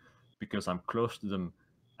of me, because I'm close to them,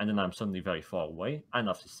 and then I'm suddenly very far away, and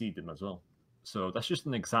I have to see them as well. So that's just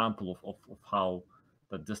an example of how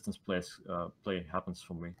the distance play happens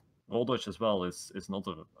for me. Roll dodge as well is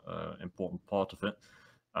another important part of it.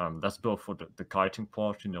 That's both for the kiting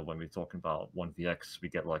part. When we're talking about 1vx, we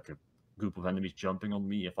get like a group of enemies jumping on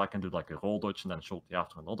me. If I can do like a roll dodge and then shortly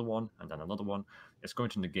after another one and then another one, it's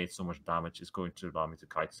going to negate so much damage. It's going to allow me to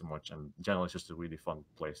kite so much, and generally it's just a really fun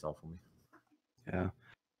playstyle for me. Yeah.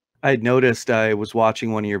 I had noticed, I was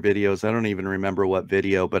watching one of your videos. I don't even remember what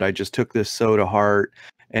video, but I just took this so to heart,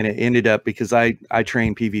 and it ended up, because I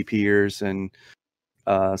train PvPers and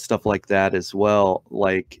stuff like that as well.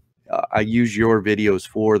 Like I use your videos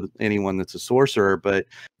for anyone that's a sorcerer, but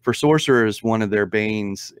for sorcerers, one of their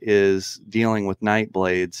banes is dealing with night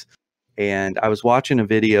blades. And I was watching a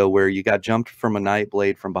video where you got jumped from a night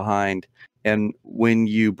blade from behind, and when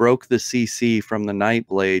you broke the CC from the night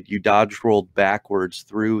blade, you dodge rolled backwards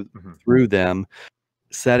through them,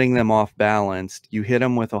 setting them off balanced. You hit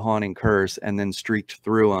them with a haunting curse and then streaked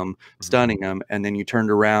through them, stunning them, and then you turned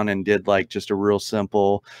around and did like just a real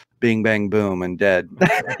simple bing bang boom and dead.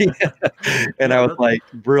 And I was like,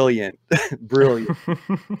 brilliant. Brilliant.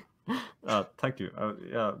 Thank you.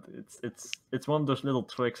 Yeah, it's one of those little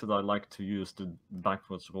tricks that I like to use, the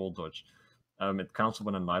backwards roll dodge. It counts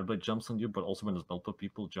when a nightblade jumps on you, but also when there's multiple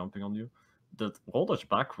people jumping on you. The roll dodge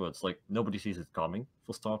backwards, like nobody sees it coming,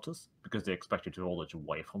 for starters, because they expect you to roll dodge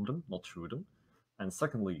away from them, not through them. And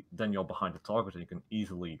secondly, then you're behind the target and you can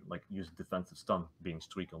easily like use a defensive stun being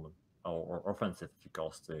streak on them, or offensive if you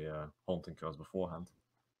cast a haunting curse beforehand.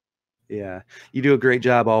 Yeah, you do a great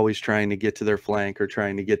job always trying to get to their flank or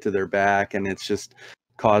trying to get to their back, and it's just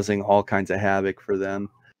causing all kinds of havoc for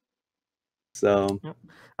them. So yeah.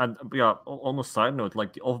 And yeah, on a side note,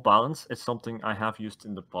 like the off balance is something I have used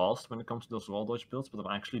in the past when it comes to those roll dodge builds, but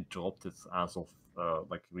I've actually dropped it as of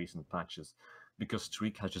like recent patches, because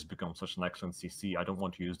streak has just become such an excellent CC. I don't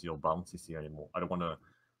want to use the off balance CC anymore. I don't want to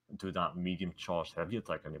do that medium charged heavy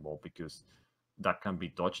attack anymore, because that can be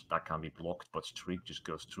dodged, that can be blocked, but streak just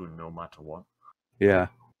goes through no matter what. yeah.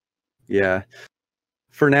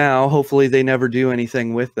 For now, hopefully they never do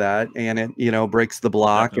anything with that, and it breaks the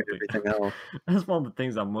block. Definitely. And everything else. That's one of the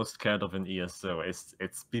things I'm most scared of in ESO. It's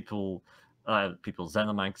people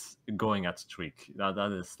Zenimax going at streak.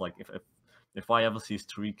 That is like, if I ever see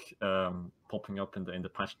streak popping up in the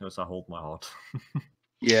patch notes, I hold my heart.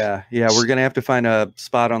 Yeah, we're gonna have to find a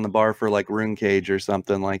spot on the bar for like Rune Cage or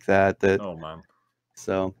something like that. Oh man.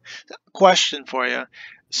 So, question for you.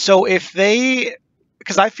 So if they,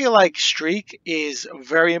 because I feel like streak is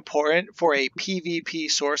very important for a PvP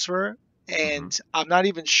sorcerer, and I'm not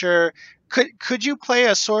even sure. Could you play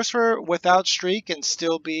a sorcerer without streak and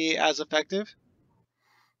still be as effective?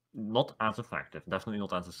 Not as effective. Definitely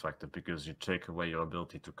not as effective, because you take away your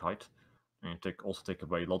ability to kite, and you also take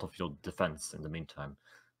away a lot of your defense in the meantime.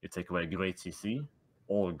 You take away a great CC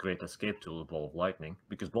or a great escape tool, Ball of Lightning,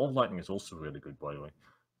 because Ball of Lightning is also really good, by the way.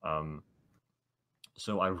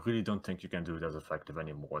 So I really don't think you can do it as effective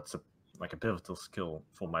anymore. It's like a pivotal skill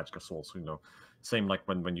for magic assaults. Same like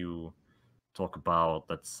when you talk about,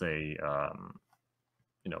 let's say,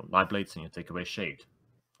 light blades, and you take away shade,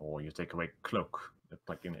 or you take away cloak,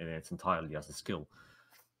 like in its entirety as a skill.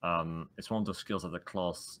 It's one of those skills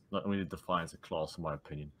that really defines a class, in my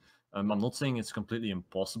opinion. I'm not saying it's completely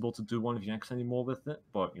impossible to do 1vx anymore with it,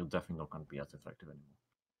 but you're definitely not going to be as effective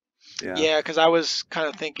anymore. Yeah, because I was kind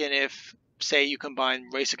of thinking if say you combine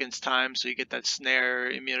Race Against Time, so you get that snare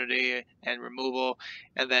immunity and removal,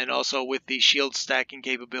 and then also with the shield stacking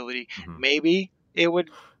capability, maybe it would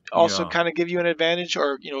also kind of give you an advantage,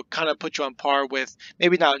 or kind of put you on par with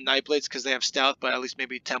maybe not Nightblades because they have stealth, but at least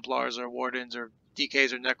maybe Templars or Wardens or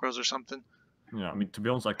DKs or Necros or something. Yeah, I mean, to be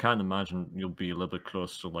honest, I can't imagine you'll be a little bit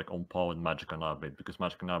close to like on par with Magic and Nightblade, because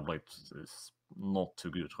Magic and Nightblade is not too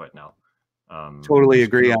good right now. Totally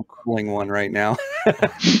agree. I'm pulling one right now.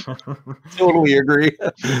 Totally agree.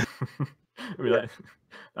 I mean,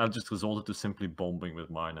 I've just resorted to simply bombing with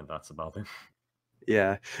mine, and that's about it.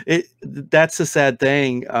 Yeah, that's the sad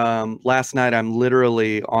thing. Last night I'm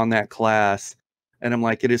literally on that class, and I'm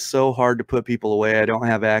like, it is so hard to put people away. I don't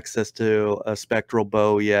have access to a spectral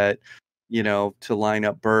bow yet, to line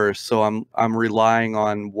up bursts. So I'm relying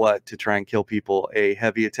on what to try and kill people: a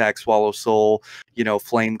heavy attack, swallow soul,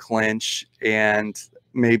 flame clench, and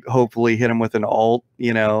maybe hopefully hit them with an alt,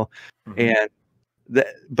 and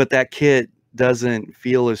but that kit doesn't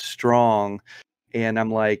feel as strong. And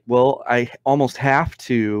I'm like, well, I almost have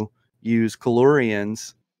to use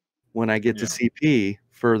Calorians when I get to CP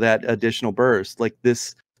for that additional burst. Like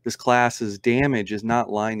this class's damage is not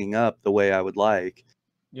lining up the way I would like.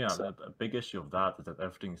 Yeah, so. A big issue of that is that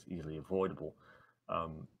everything is easily avoidable.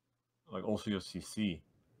 Like also your CC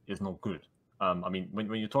is not good. I mean,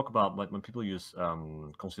 when you talk about like when people use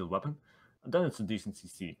concealed weapon, then it's a decent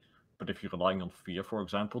CC. But if you're relying on fear, for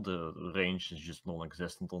example, the range is just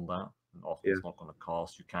non-existent on that. And often it's not going to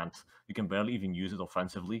cast. You can barely even use it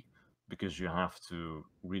offensively because you have to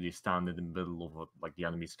really stand in the middle of like the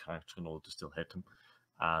enemy's character in order to still hit them.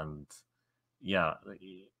 And yeah,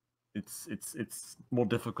 it's more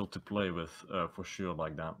difficult to play with for sure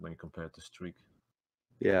like that when you compare it to Streak.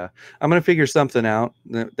 Yeah, I'm going to figure something out.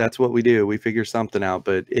 That's what we do. We figure something out,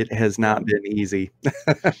 but it has not been easy.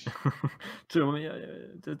 True. I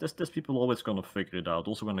mean, there's people always going to figure it out.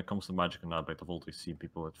 Also, when it comes to Magic and Nightblade, I've always seen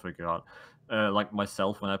people that figure out. Like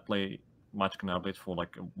myself, when I play Magic and Nightblade for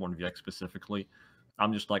like 1vx specifically,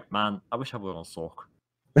 I'm just like, man, I wish I were on Sork.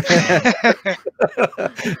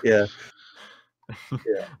 Yeah.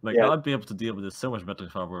 I'd be able to deal with this so much better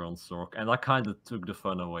if I were on Sork, and that kind of took the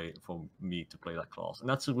fun away from me to play that class, and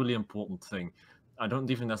that's a really important thing. I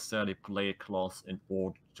don't even necessarily play a class in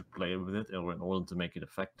order to play with it or in order to make it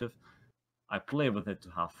effective. I play with it to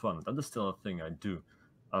have fun. That is still a thing I do,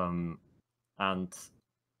 and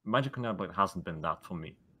Magic and Nightblade hasn't been that for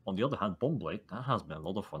me. On the other hand, Bombblade, that has been a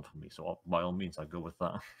lot of fun for me, so by all means I go with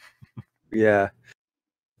that.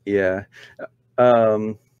 Yeah.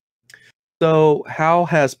 So how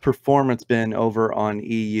has performance been over on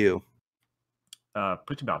EU?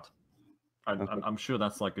 Pretty bad. I'm sure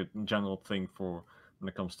that's like a general thing for when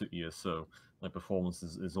it comes to ESO. Like performance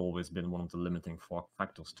has always been one of the limiting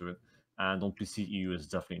factors to it. And on PC, EU is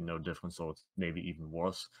definitely no different, so it's maybe even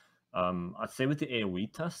worse. I'd say with the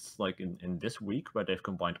AoE tests, like in this week, where they've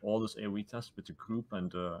combined all those AoE tests with the group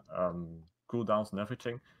and cooldowns and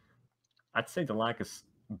everything, I'd say the lag is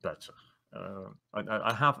better.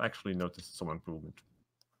 I have actually noticed some improvement.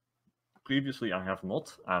 Previously, I have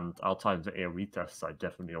not, and outside of the AoE tests, I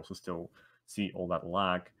definitely also still see all that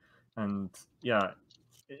lag. And yeah,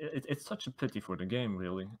 it's such a pity for the game,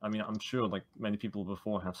 really. I mean, I'm sure like many people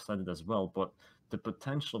before have said it as well, but the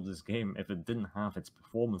potential of this game, if it didn't have its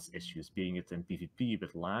performance issues, being it in PvP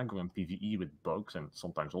with lag or in PvE with bugs and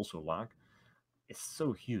sometimes also lag, is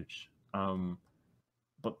so huge.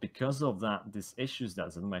 But because of that, these issues that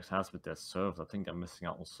ZeniMax has with their servers, I think they're missing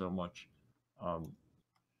out on so much.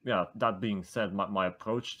 Yeah, that being said, my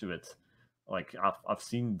approach to it, like I've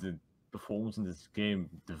seen the performance in this game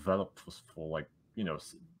develop for like,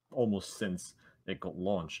 almost since it got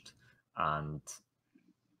launched, and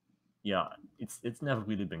yeah, it's never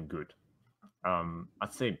really been good.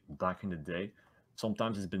 I'd say back in the day,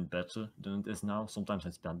 sometimes it's been better than it is now. Sometimes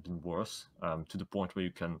it's been worse, to the point where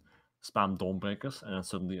you can spam Dawnbreakers and then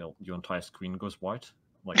suddenly your entire screen goes white.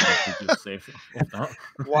 Like video save of that.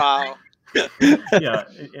 Wow. Yeah,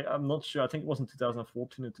 I'm not sure. I think it was in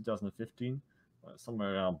 2014 or 2015,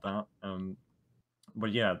 somewhere around that.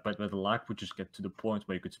 But yeah, but the lag would just get to the point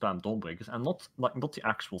where you could spam Dawnbreakers, and not the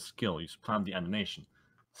actual skill. You spam the animation.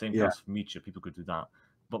 Same goes for Meteor. People could do that.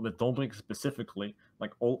 But with Dawnbreakers specifically,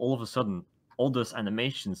 like all of a sudden, all those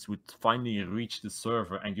animations would finally reach the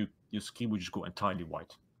server, and your screen would just go entirely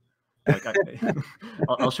white. Like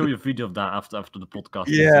I'll show you a video of that after the podcast.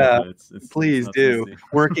 Yeah, please do.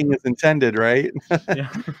 Working as intended, right?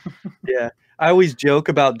 Yeah. Yeah. I always joke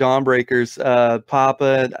about Dawnbreakers.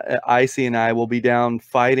 Papa, Icy, and I will be down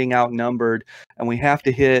fighting outnumbered, and we have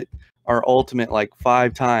to hit our ultimate like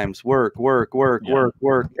 5 times. Work,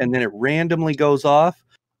 and then it randomly goes off.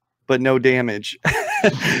 but no damage.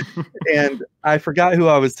 And I forgot who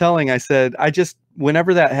I was telling. I said,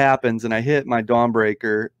 whenever that happens and I hit my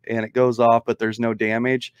Dawnbreaker and it goes off, but there's no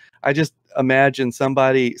damage, I just imagine some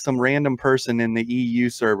random person in the EU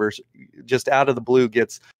servers just out of the blue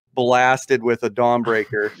gets blasted with a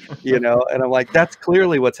Dawnbreaker, and I'm like, that's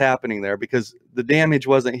clearly what's happening there, because the damage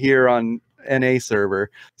wasn't here on NA server.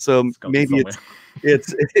 So maybe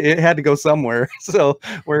it had to go somewhere. So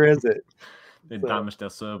where is it? They damaged their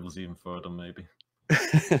servers even further, maybe.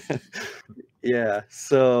 Yeah.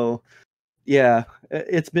 So yeah,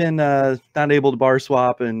 it's been not able to bar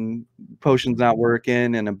swap, and potions not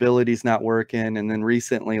working, and abilities not working, and then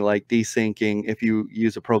recently like desyncing. If you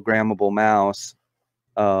use a programmable mouse,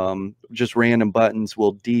 just random buttons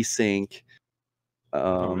will desync.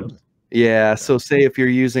 Oh, really? Yeah. So say if you're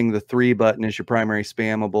using the 3 button as your primary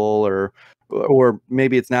spammable, or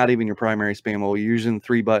maybe it's not even your primary spammable, you're using the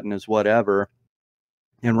 3 button as whatever,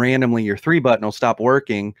 and randomly your 3 button will stop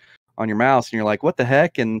working on your mouse, and you're like, what the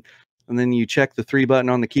heck? And then you check the 3 button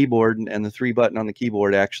on the keyboard, and the 3 button on the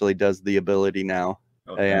keyboard actually does the ability now,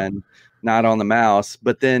 and not on the mouse.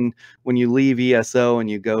 But then when you leave ESO and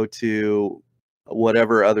you go to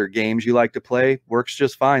whatever other games you like to play, works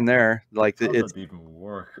just fine there. Like, how does that even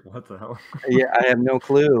work? What the hell? Yeah, I have no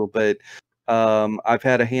clue, but I've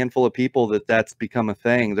had a handful of people that's become a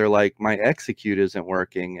thing. They're like, my execute isn't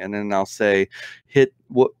working, and then I'll say, hit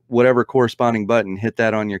whatever corresponding button, hit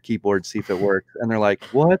that on your keyboard, see if it works. And they're like,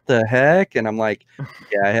 what the heck? And I'm like,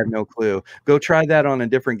 yeah, I have no clue. Go try that on a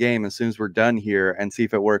different game as soon as we're done here and see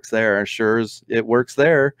if it works there. And sure as it works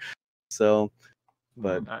there. So,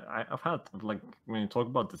 but I've had, like, when you talk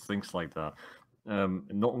about the things like that,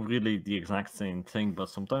 not really the exact same thing, but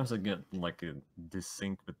sometimes I get like a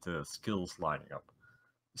dysync with the skills lining up.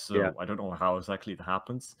 So yeah. I don't know how exactly it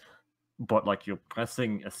happens, but like you're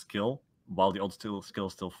pressing a skill while the other skill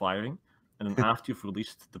is still firing, and then after you've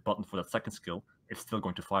released the button for that second skill, it's still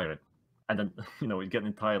going to fire it, and then you get an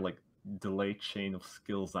entire like delay chain of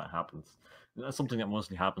skills that happens. And that's something that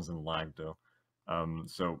mostly happens in lag, though.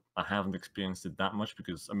 So I haven't experienced it that much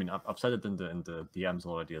because I mean I've said it in the DMs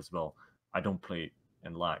already as well. I don't play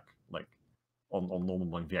in lag, like on normal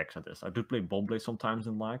 1vx at this. I do play Bombblade sometimes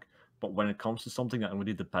in lag, but when it comes to something that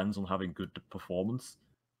really depends on having good performance,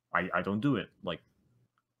 I don't do it. Like,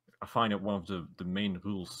 I find that one of the main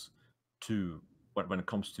rules to when it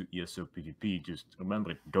comes to ESO PvP, just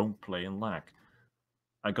remember it, don't play in lag.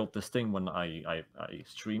 I got this thing when I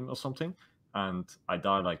stream or something, and I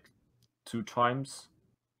die like 2 times,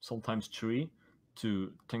 sometimes 3,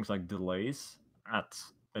 to things like delays at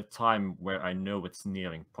a time where I know it's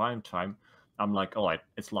nearing prime time. I'm like, all right,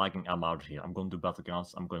 it's lagging, I'm out of here. I'm going to do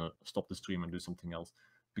Battlegrounds, I'm going to stop the stream and do something else.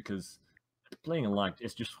 Because playing in lag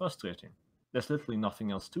is just frustrating. There's literally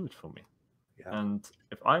nothing else to it for me. Yeah. And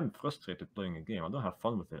if I'm frustrated playing a game, I don't have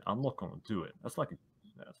fun with it, I'm not going to do it. That's like,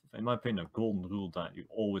 in my opinion, a golden rule that you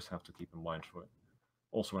always have to keep in mind for it.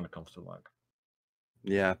 Also when it comes to lag.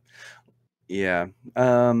 Yeah. Yeah.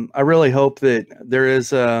 I really hope that there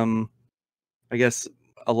is, I guess,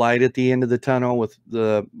 a light at the end of the tunnel with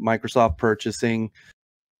the Microsoft purchasing,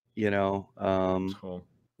 Cool.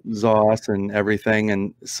 ZOS and everything.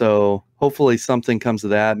 And so hopefully something comes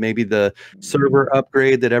of that. Maybe the server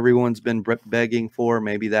upgrade that everyone's been begging for,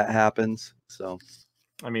 maybe that happens. So,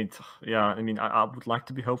 I mean, yeah, I would like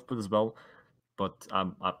to be hopeful as well, but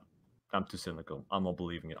I'm too cynical. I'm not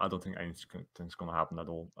believing it. I don't think anything's going to happen at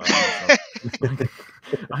all.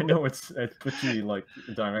 I know it's pretty like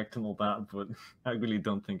direct and all that, but I really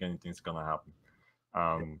don't think anything's going to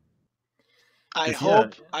happen. I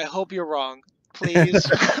hope you're wrong. Please,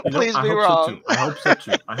 please be wrong. I hope so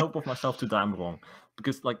too. I hope of myself too that I'm wrong,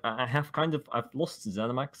 because like I've lost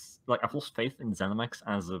ZeniMax. Like, I've lost faith in ZeniMax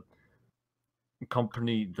as a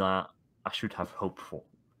company that I should have hope for,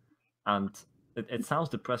 and it sounds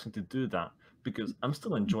depressing to do that because I'm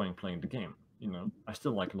still enjoying playing the game. I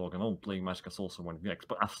still like logging on, playing Magic Assault 1vx,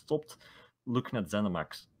 but I've stopped looking at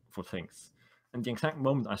ZeniMax for things. And the exact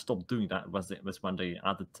moment I stopped doing that was when they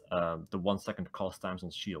added the 1 second cast times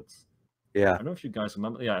on shields. Yeah. I don't know if you guys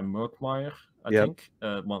remember. Yeah, in Murkmire, I think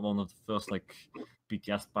one of the first like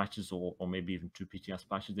PTS patches, or maybe even 2 PTS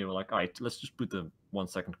patches, they were like, all right, let's just put the 1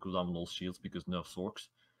 second cooldown on all shields because nerfs works.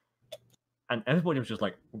 And everybody was just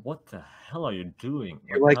like, what the hell are you doing?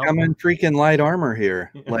 Like I'm in freaking light armor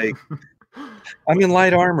here. Like, I'm in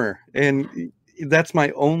light armor, and that's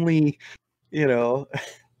my only, it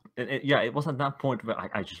was at that point where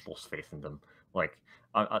I just lost faith in them. Like,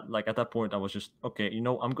 like at that point, I was just, okay,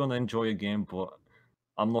 I'm gonna enjoy a game, but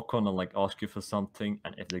I'm not gonna like ask you for something.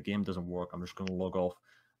 And if the game doesn't work, I'm just gonna log off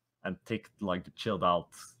and take like the chilled out.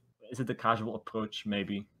 Is it the casual approach?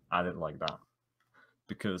 Maybe, add it like that.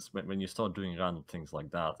 Because when you start doing random things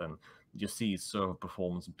like that, and you see server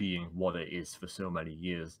performance being what it is for so many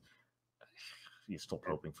years, you stop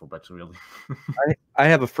hoping for better, really. I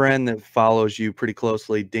have a friend that follows you pretty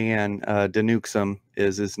closely, Dan. Danuxum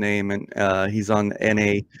is his name, and he's on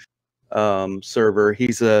NA server.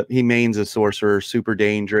 He mains a sorcerer, super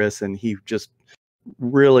dangerous, and he just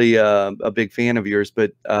really a big fan of yours.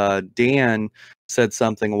 But Dan said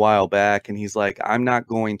something a while back, and he's like, I'm not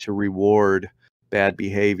going to reward bad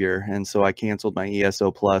behavior, and so I canceled my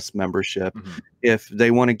ESO Plus membership. If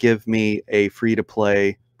they want to give me a free to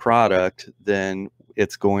play product, then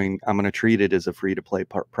I'm going to treat it as a free to play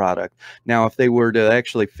product. Now, if they were to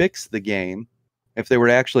actually fix the game, if they were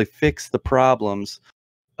to actually fix the problems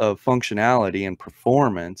of functionality and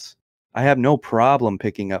performance, I have no problem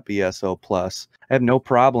picking up ESO Plus. I have no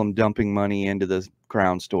problem dumping money into the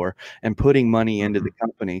Crown Store and putting money into the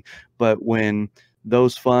company. But when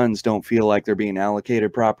those funds don't feel like they're being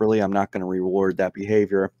allocated properly, I'm not going to reward that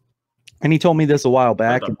behavior. And he told me this a while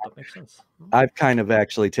back. That makes sense. I've kind of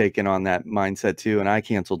actually taken on that mindset too, and I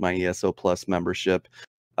canceled my ESO Plus membership.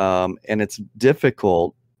 And it's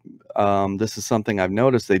difficult. This is something I've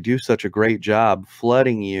noticed. They do such a great job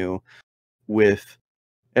flooding you with,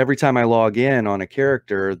 every time I log in on a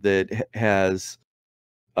character that has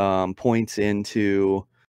points into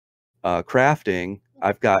crafting,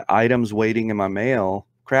 I've got items waiting in my mail,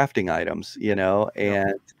 crafting items,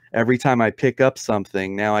 and every time I pick up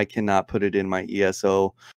something, now I cannot put it in my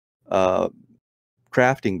ESO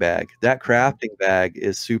crafting bag. That crafting bag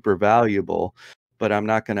is super valuable, but I'm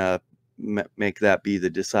not going to make that be the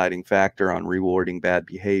deciding factor on rewarding bad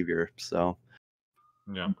behavior. So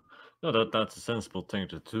yeah, no, that's a sensible thing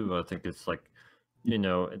to do. I think it's like,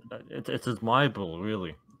 it's admirable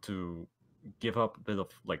really to give up a bit of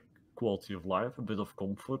like quality of life, a bit of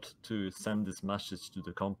comfort, to send this message to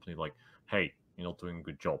the company like, hey, you're not doing a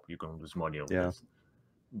good job, you're going to lose money over this.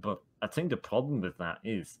 But I think the problem with that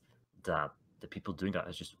is that the people doing that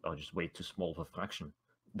are just way too small of a fraction,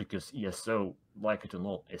 because ESO, like it or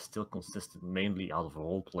not, is still consisted mainly out of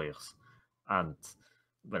role players. And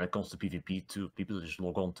when it comes to PvP too, people just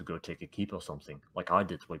log on to go take a keep or something, like I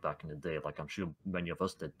did way back in the day, like I'm sure many of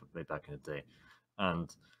us did way back in the day.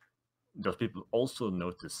 And those people also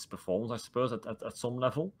notice performance, I suppose, at some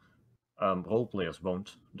level. Role players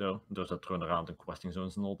won't, though, those that run around in questing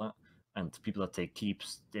zones and all that. And people that take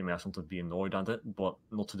keeps, they may sometimes be annoyed at it, but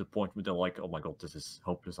not to the point where they're like, oh my god, this is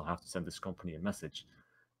hopeless, I have to send this company a message.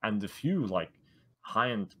 And the few, like,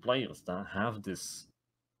 high-end players that have this,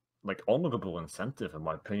 like, honorable incentive, in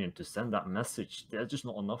my opinion, to send that message, there's just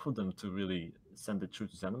not enough of them to really send it through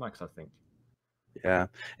to ZeniMax, I think. Yeah,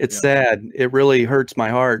 it's sad. It really hurts my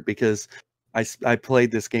heart because I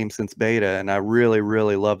played this game since beta, and I really,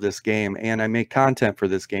 really love this game, and I make content for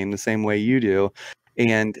this game the same way you do.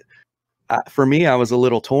 And for me, I was a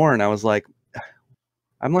little torn. I was like,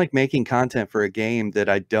 I'm like making content for a game that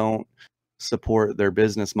I don't support their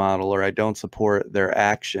business model, or I don't support their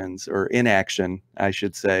actions or inaction, I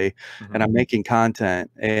should say. And I'm making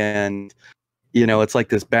content, and it's like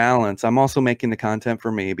this balance. I'm also making the content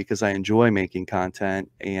for me because I enjoy making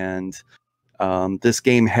content, and this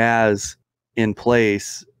game has in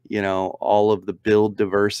place, all of the build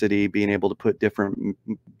diversity, being able to put different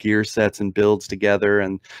gear sets and builds together.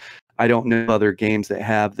 And I don't know other games that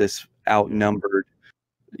have this outnumbered,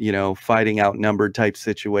 fighting outnumbered type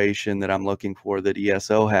situation that I'm looking for that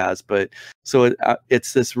ESO has. But so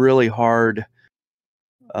it's this really hard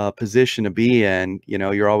position to be in.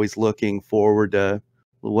 You're always looking forward to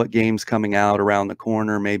what game's coming out around the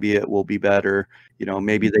corner. Maybe it will be better.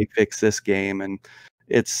 Maybe they fix this game. And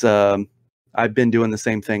it's I've been doing the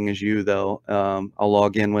same thing as you, though. I'll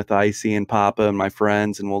log in with Icy and Papa and my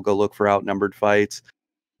friends, and we'll go look for outnumbered fights.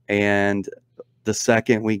 And the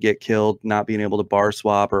second we get killed, not being able to bar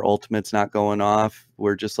swap or ultimates not going off,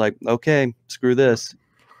 we're just like, okay, screw this.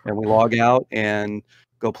 And we log out and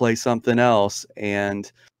go play something else.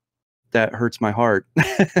 And that hurts my heart.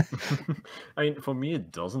 I mean, for me,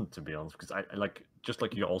 it doesn't, to be honest, because I like, just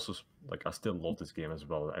like you also, like, I still love this game as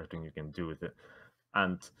well, everything you can do with it.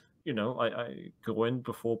 And, I go in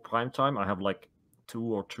before prime time, I have like 2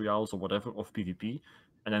 or 3 hours or whatever of PvP,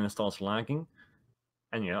 and then it starts lagging.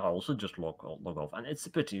 And I also just log off, and it's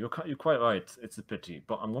a pity. You're quite right. It's a pity,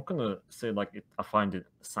 but I'm not gonna say like I find it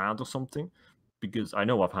sad or something, because I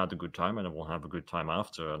know I've had a good time, and I will have a good time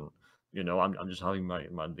after. And I'm just having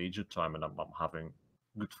my leisure time, and I'm having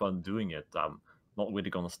good fun doing it. I'm not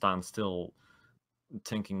really gonna stand still,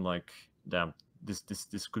 thinking like, damn, this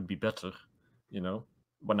could be better.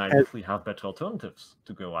 When I definitely have better alternatives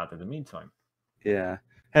to go at in the meantime. Yeah.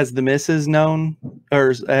 Has the missus known,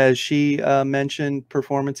 or has she mentioned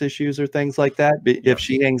performance issues or things like that? If Yes.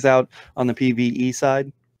 she hangs out on the PvE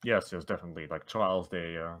side? Yes, definitely. Like trials,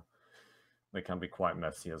 they can be quite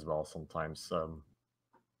messy as well sometimes.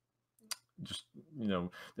 Just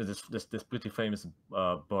there's this pretty famous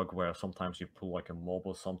bug where sometimes you pull like a mob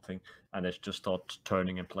or something, and it just starts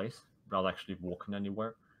turning in place without actually walking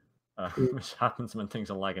anywhere, which happens when things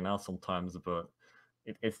are lagging out sometimes. But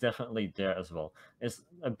it's definitely there as well. It's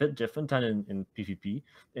a bit different than in PvP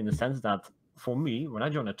in the sense that for me, when I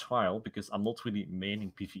join a trial, because I'm not really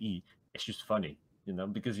maining PvE, it's just funny,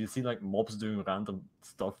 because you see like mobs doing random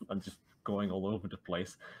stuff and just going all over the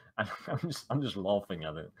place, and I'm just laughing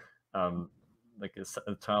at it. Like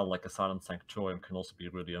a trial like a Silent Sanctorium can also be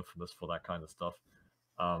really infamous for that kind of stuff.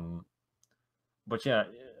 But yeah,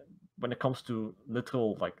 when it comes to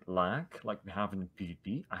literal like lag, like we have in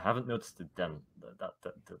PvP, I haven't noticed it then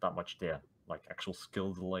that much there, like actual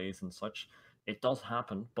skill delays and such. It does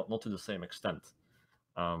happen, but not to the same extent.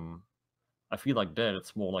 I feel like there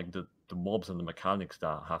it's more like the mobs and the mechanics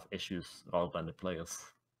that have issues rather than the players.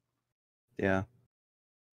 Yeah.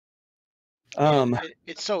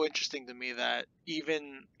 It's so interesting to me that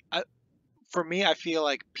even for me, I feel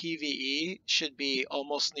like PvE should be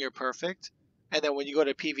almost near perfect. And then when you go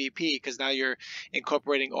to PvP, because now you're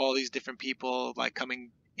incorporating all these different people like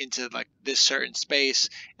coming into like this certain space,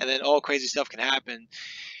 and then all crazy stuff can happen.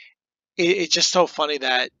 It's just so funny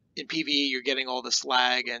that in PvE you're getting all this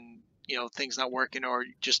lag and things not working or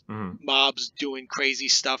just mobs doing crazy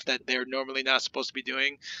stuff that they're normally not supposed to be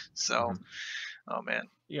doing. So, oh man.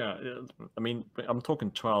 Yeah, I mean, I'm talking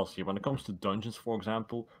trials here. When it comes to dungeons, for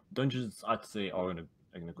example, dungeons I'd say are in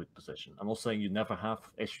a good position. I'm not saying you never have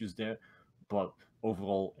issues there, but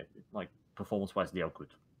overall, like performance-wise, they are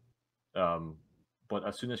good. But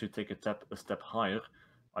as soon as you take a step higher,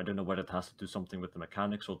 I don't know whether it has to do something with the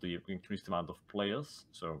mechanics or the increased amount of players.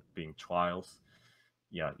 So being trials,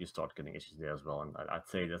 yeah, you start getting issues there as well. And I'd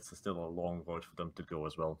say that's still a long road for them to go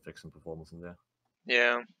as well, fixing performance in there.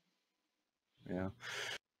 Yeah. Yeah.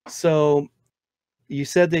 So you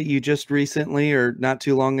said that you just recently or not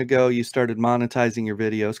too long ago you started monetizing your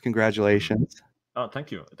videos. Congratulations. Oh,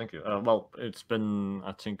 thank you. Well, it's been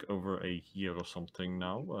I think over a year or something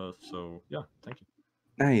now. So yeah, thank you.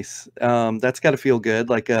 Nice. That's got to feel good,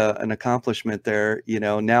 like an accomplishment there.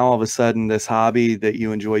 Now all of a sudden this hobby that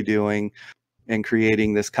you enjoy doing and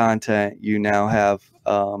creating this content, you now have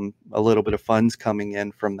a little bit of funds coming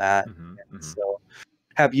in from that. So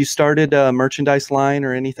have you started a merchandise line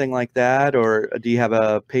or anything like that? Or do you have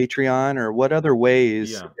a Patreon, or what other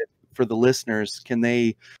ways for the listeners can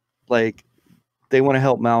they want to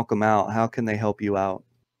help Malcolm out? How can they help you out?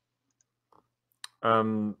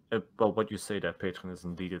 Well, what you say there, Patreon is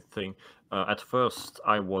indeed a thing. At first,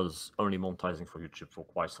 I was only monetizing for YouTube for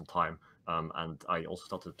quite some time, and I also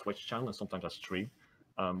started a Twitch channel, and sometimes I stream.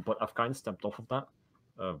 But I've kind of stepped off of that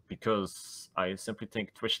because I simply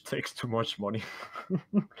think Twitch takes too much money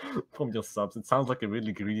from your subs. It sounds like a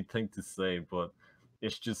really greedy thing to say, but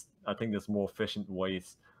it's just I think there's more efficient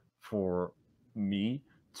ways for me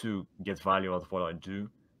to get value out of what I do,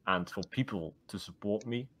 and for people to support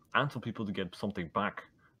me, and for people to get something back.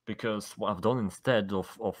 Because what I've done instead of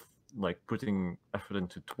like putting effort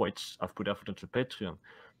into Twitch, I've put effort into Patreon.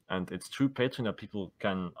 And it's through Patreon that people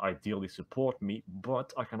can ideally support me,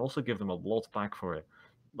 but I can also give them a lot back for it.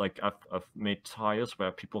 Like I've made tiers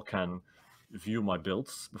where people can view my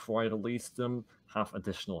builds before I release them, have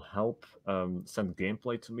additional help, send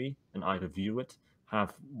gameplay to me, and I review it,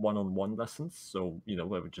 have one-on-one lessons. So,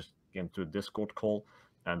 where we just get into a Discord call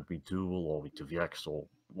and we duel or we do VX or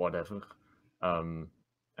whatever. And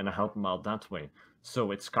I help them out that way.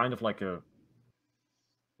 So it's kind of like a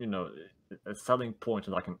selling point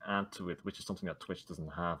that I can add to it, which is something that Twitch doesn't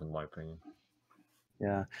have, in my opinion.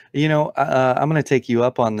 Yeah. I'm going to take you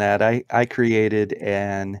up on that. I created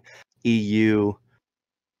an EU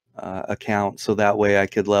account so that way I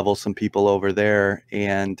could level some people over there.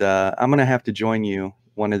 And I'm going to have to join you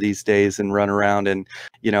one of these days and run around and,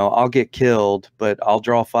 I'll get killed, but I'll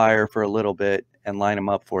draw fire for a little bit and line them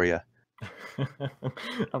up for you.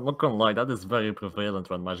 I'm not gonna lie, that is very prevalent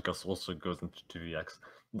when Magic also goes into 2EX.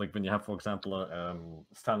 Like when you have, for example, a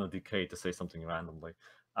standard decay to say something randomly.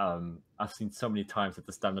 I've seen so many times that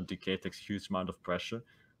the standard decay takes a huge amount of pressure.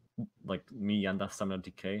 Like me and that standard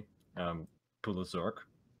decay pull a Zerg,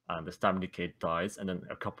 and the standard decay dies, and then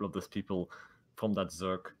a couple of those people from that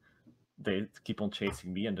Zerg, they keep on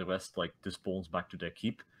chasing me, and the rest like despawns back to their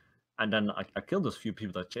keep. And then I kill those few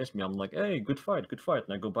people that chased me. I'm like, hey, good fight.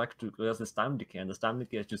 And I go back to there's the stamina decay, and the stamina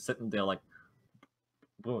decay is just sitting there like,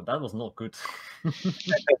 bro, that was not good.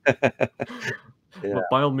 Yeah. But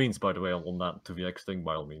by all means, by the way, on that 2vx thing,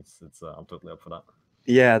 by all means, it's I'm totally up for that.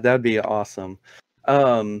 Yeah, that'd be awesome.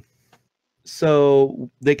 So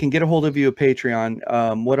they can get a hold of you at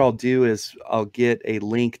Patreon. What I'll do is I'll get a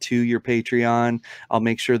link to your Patreon. I'll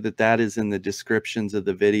make sure that that is in the descriptions of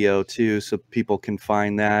the video too, so people can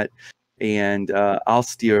find that. And I'll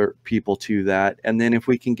steer people to that. And then if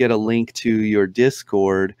we can get a link to your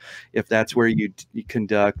Discord, if that's where you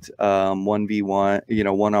conduct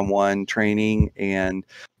 1v1, one-on-one training and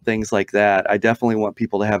things like that, I definitely want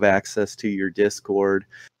people to have access to your Discord.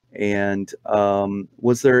 And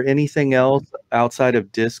was there anything else outside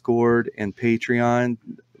of Discord and Patreon,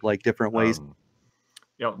 like different ways?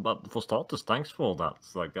 Yeah, but for starters, thanks for all that.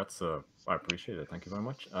 It's like that's I appreciate it. Thank you very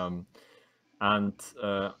much. And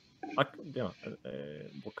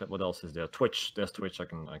what else is there? Twitch. There's Twitch. I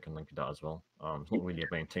can link to that as well. It's not really a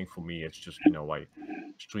main thing for me. It's just I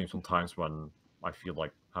stream sometimes when I feel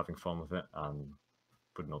like having fun with it and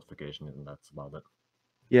put a notification in, and that's about it.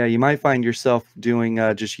 Yeah, you might find yourself doing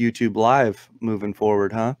just YouTube Live moving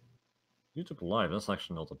forward, huh? YouTube Live, that's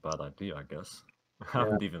actually not a bad idea, I guess. I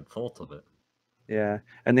haven't even thought of it. Yeah,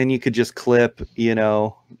 and then you could just clip,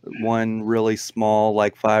 one really small,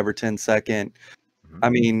 like 5 or 10 second. Mm-hmm. I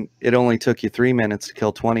mean, it only took you 3 minutes to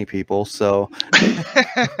kill 20 people, so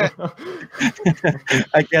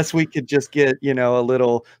I guess we could just get, a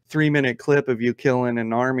little 3-minute clip of you killing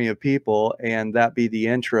an army of people, and that be the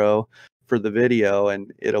intro for the video,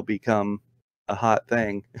 and it'll become a hot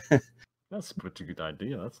thing. That's a pretty good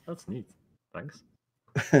idea. That's neat. Thanks.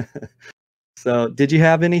 So, did you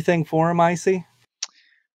have anything for him, Icy?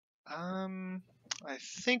 I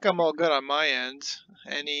think I'm all good on my end.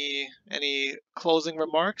 Any closing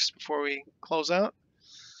remarks before we close out?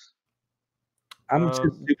 I'm just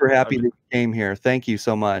super happy that you came here. Thank you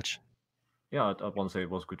so much. Yeah, I want to say it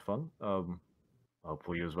was good fun.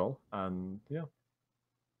 For you as well. And yeah,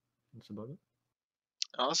 that's about it.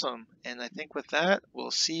 Awesome. And I think with that,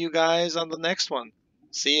 we'll see you guys on the next one.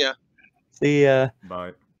 See ya. See ya.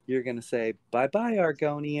 Bye. You're going to say bye-bye,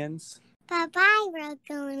 Argonians. Bye-bye,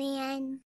 Rogonian.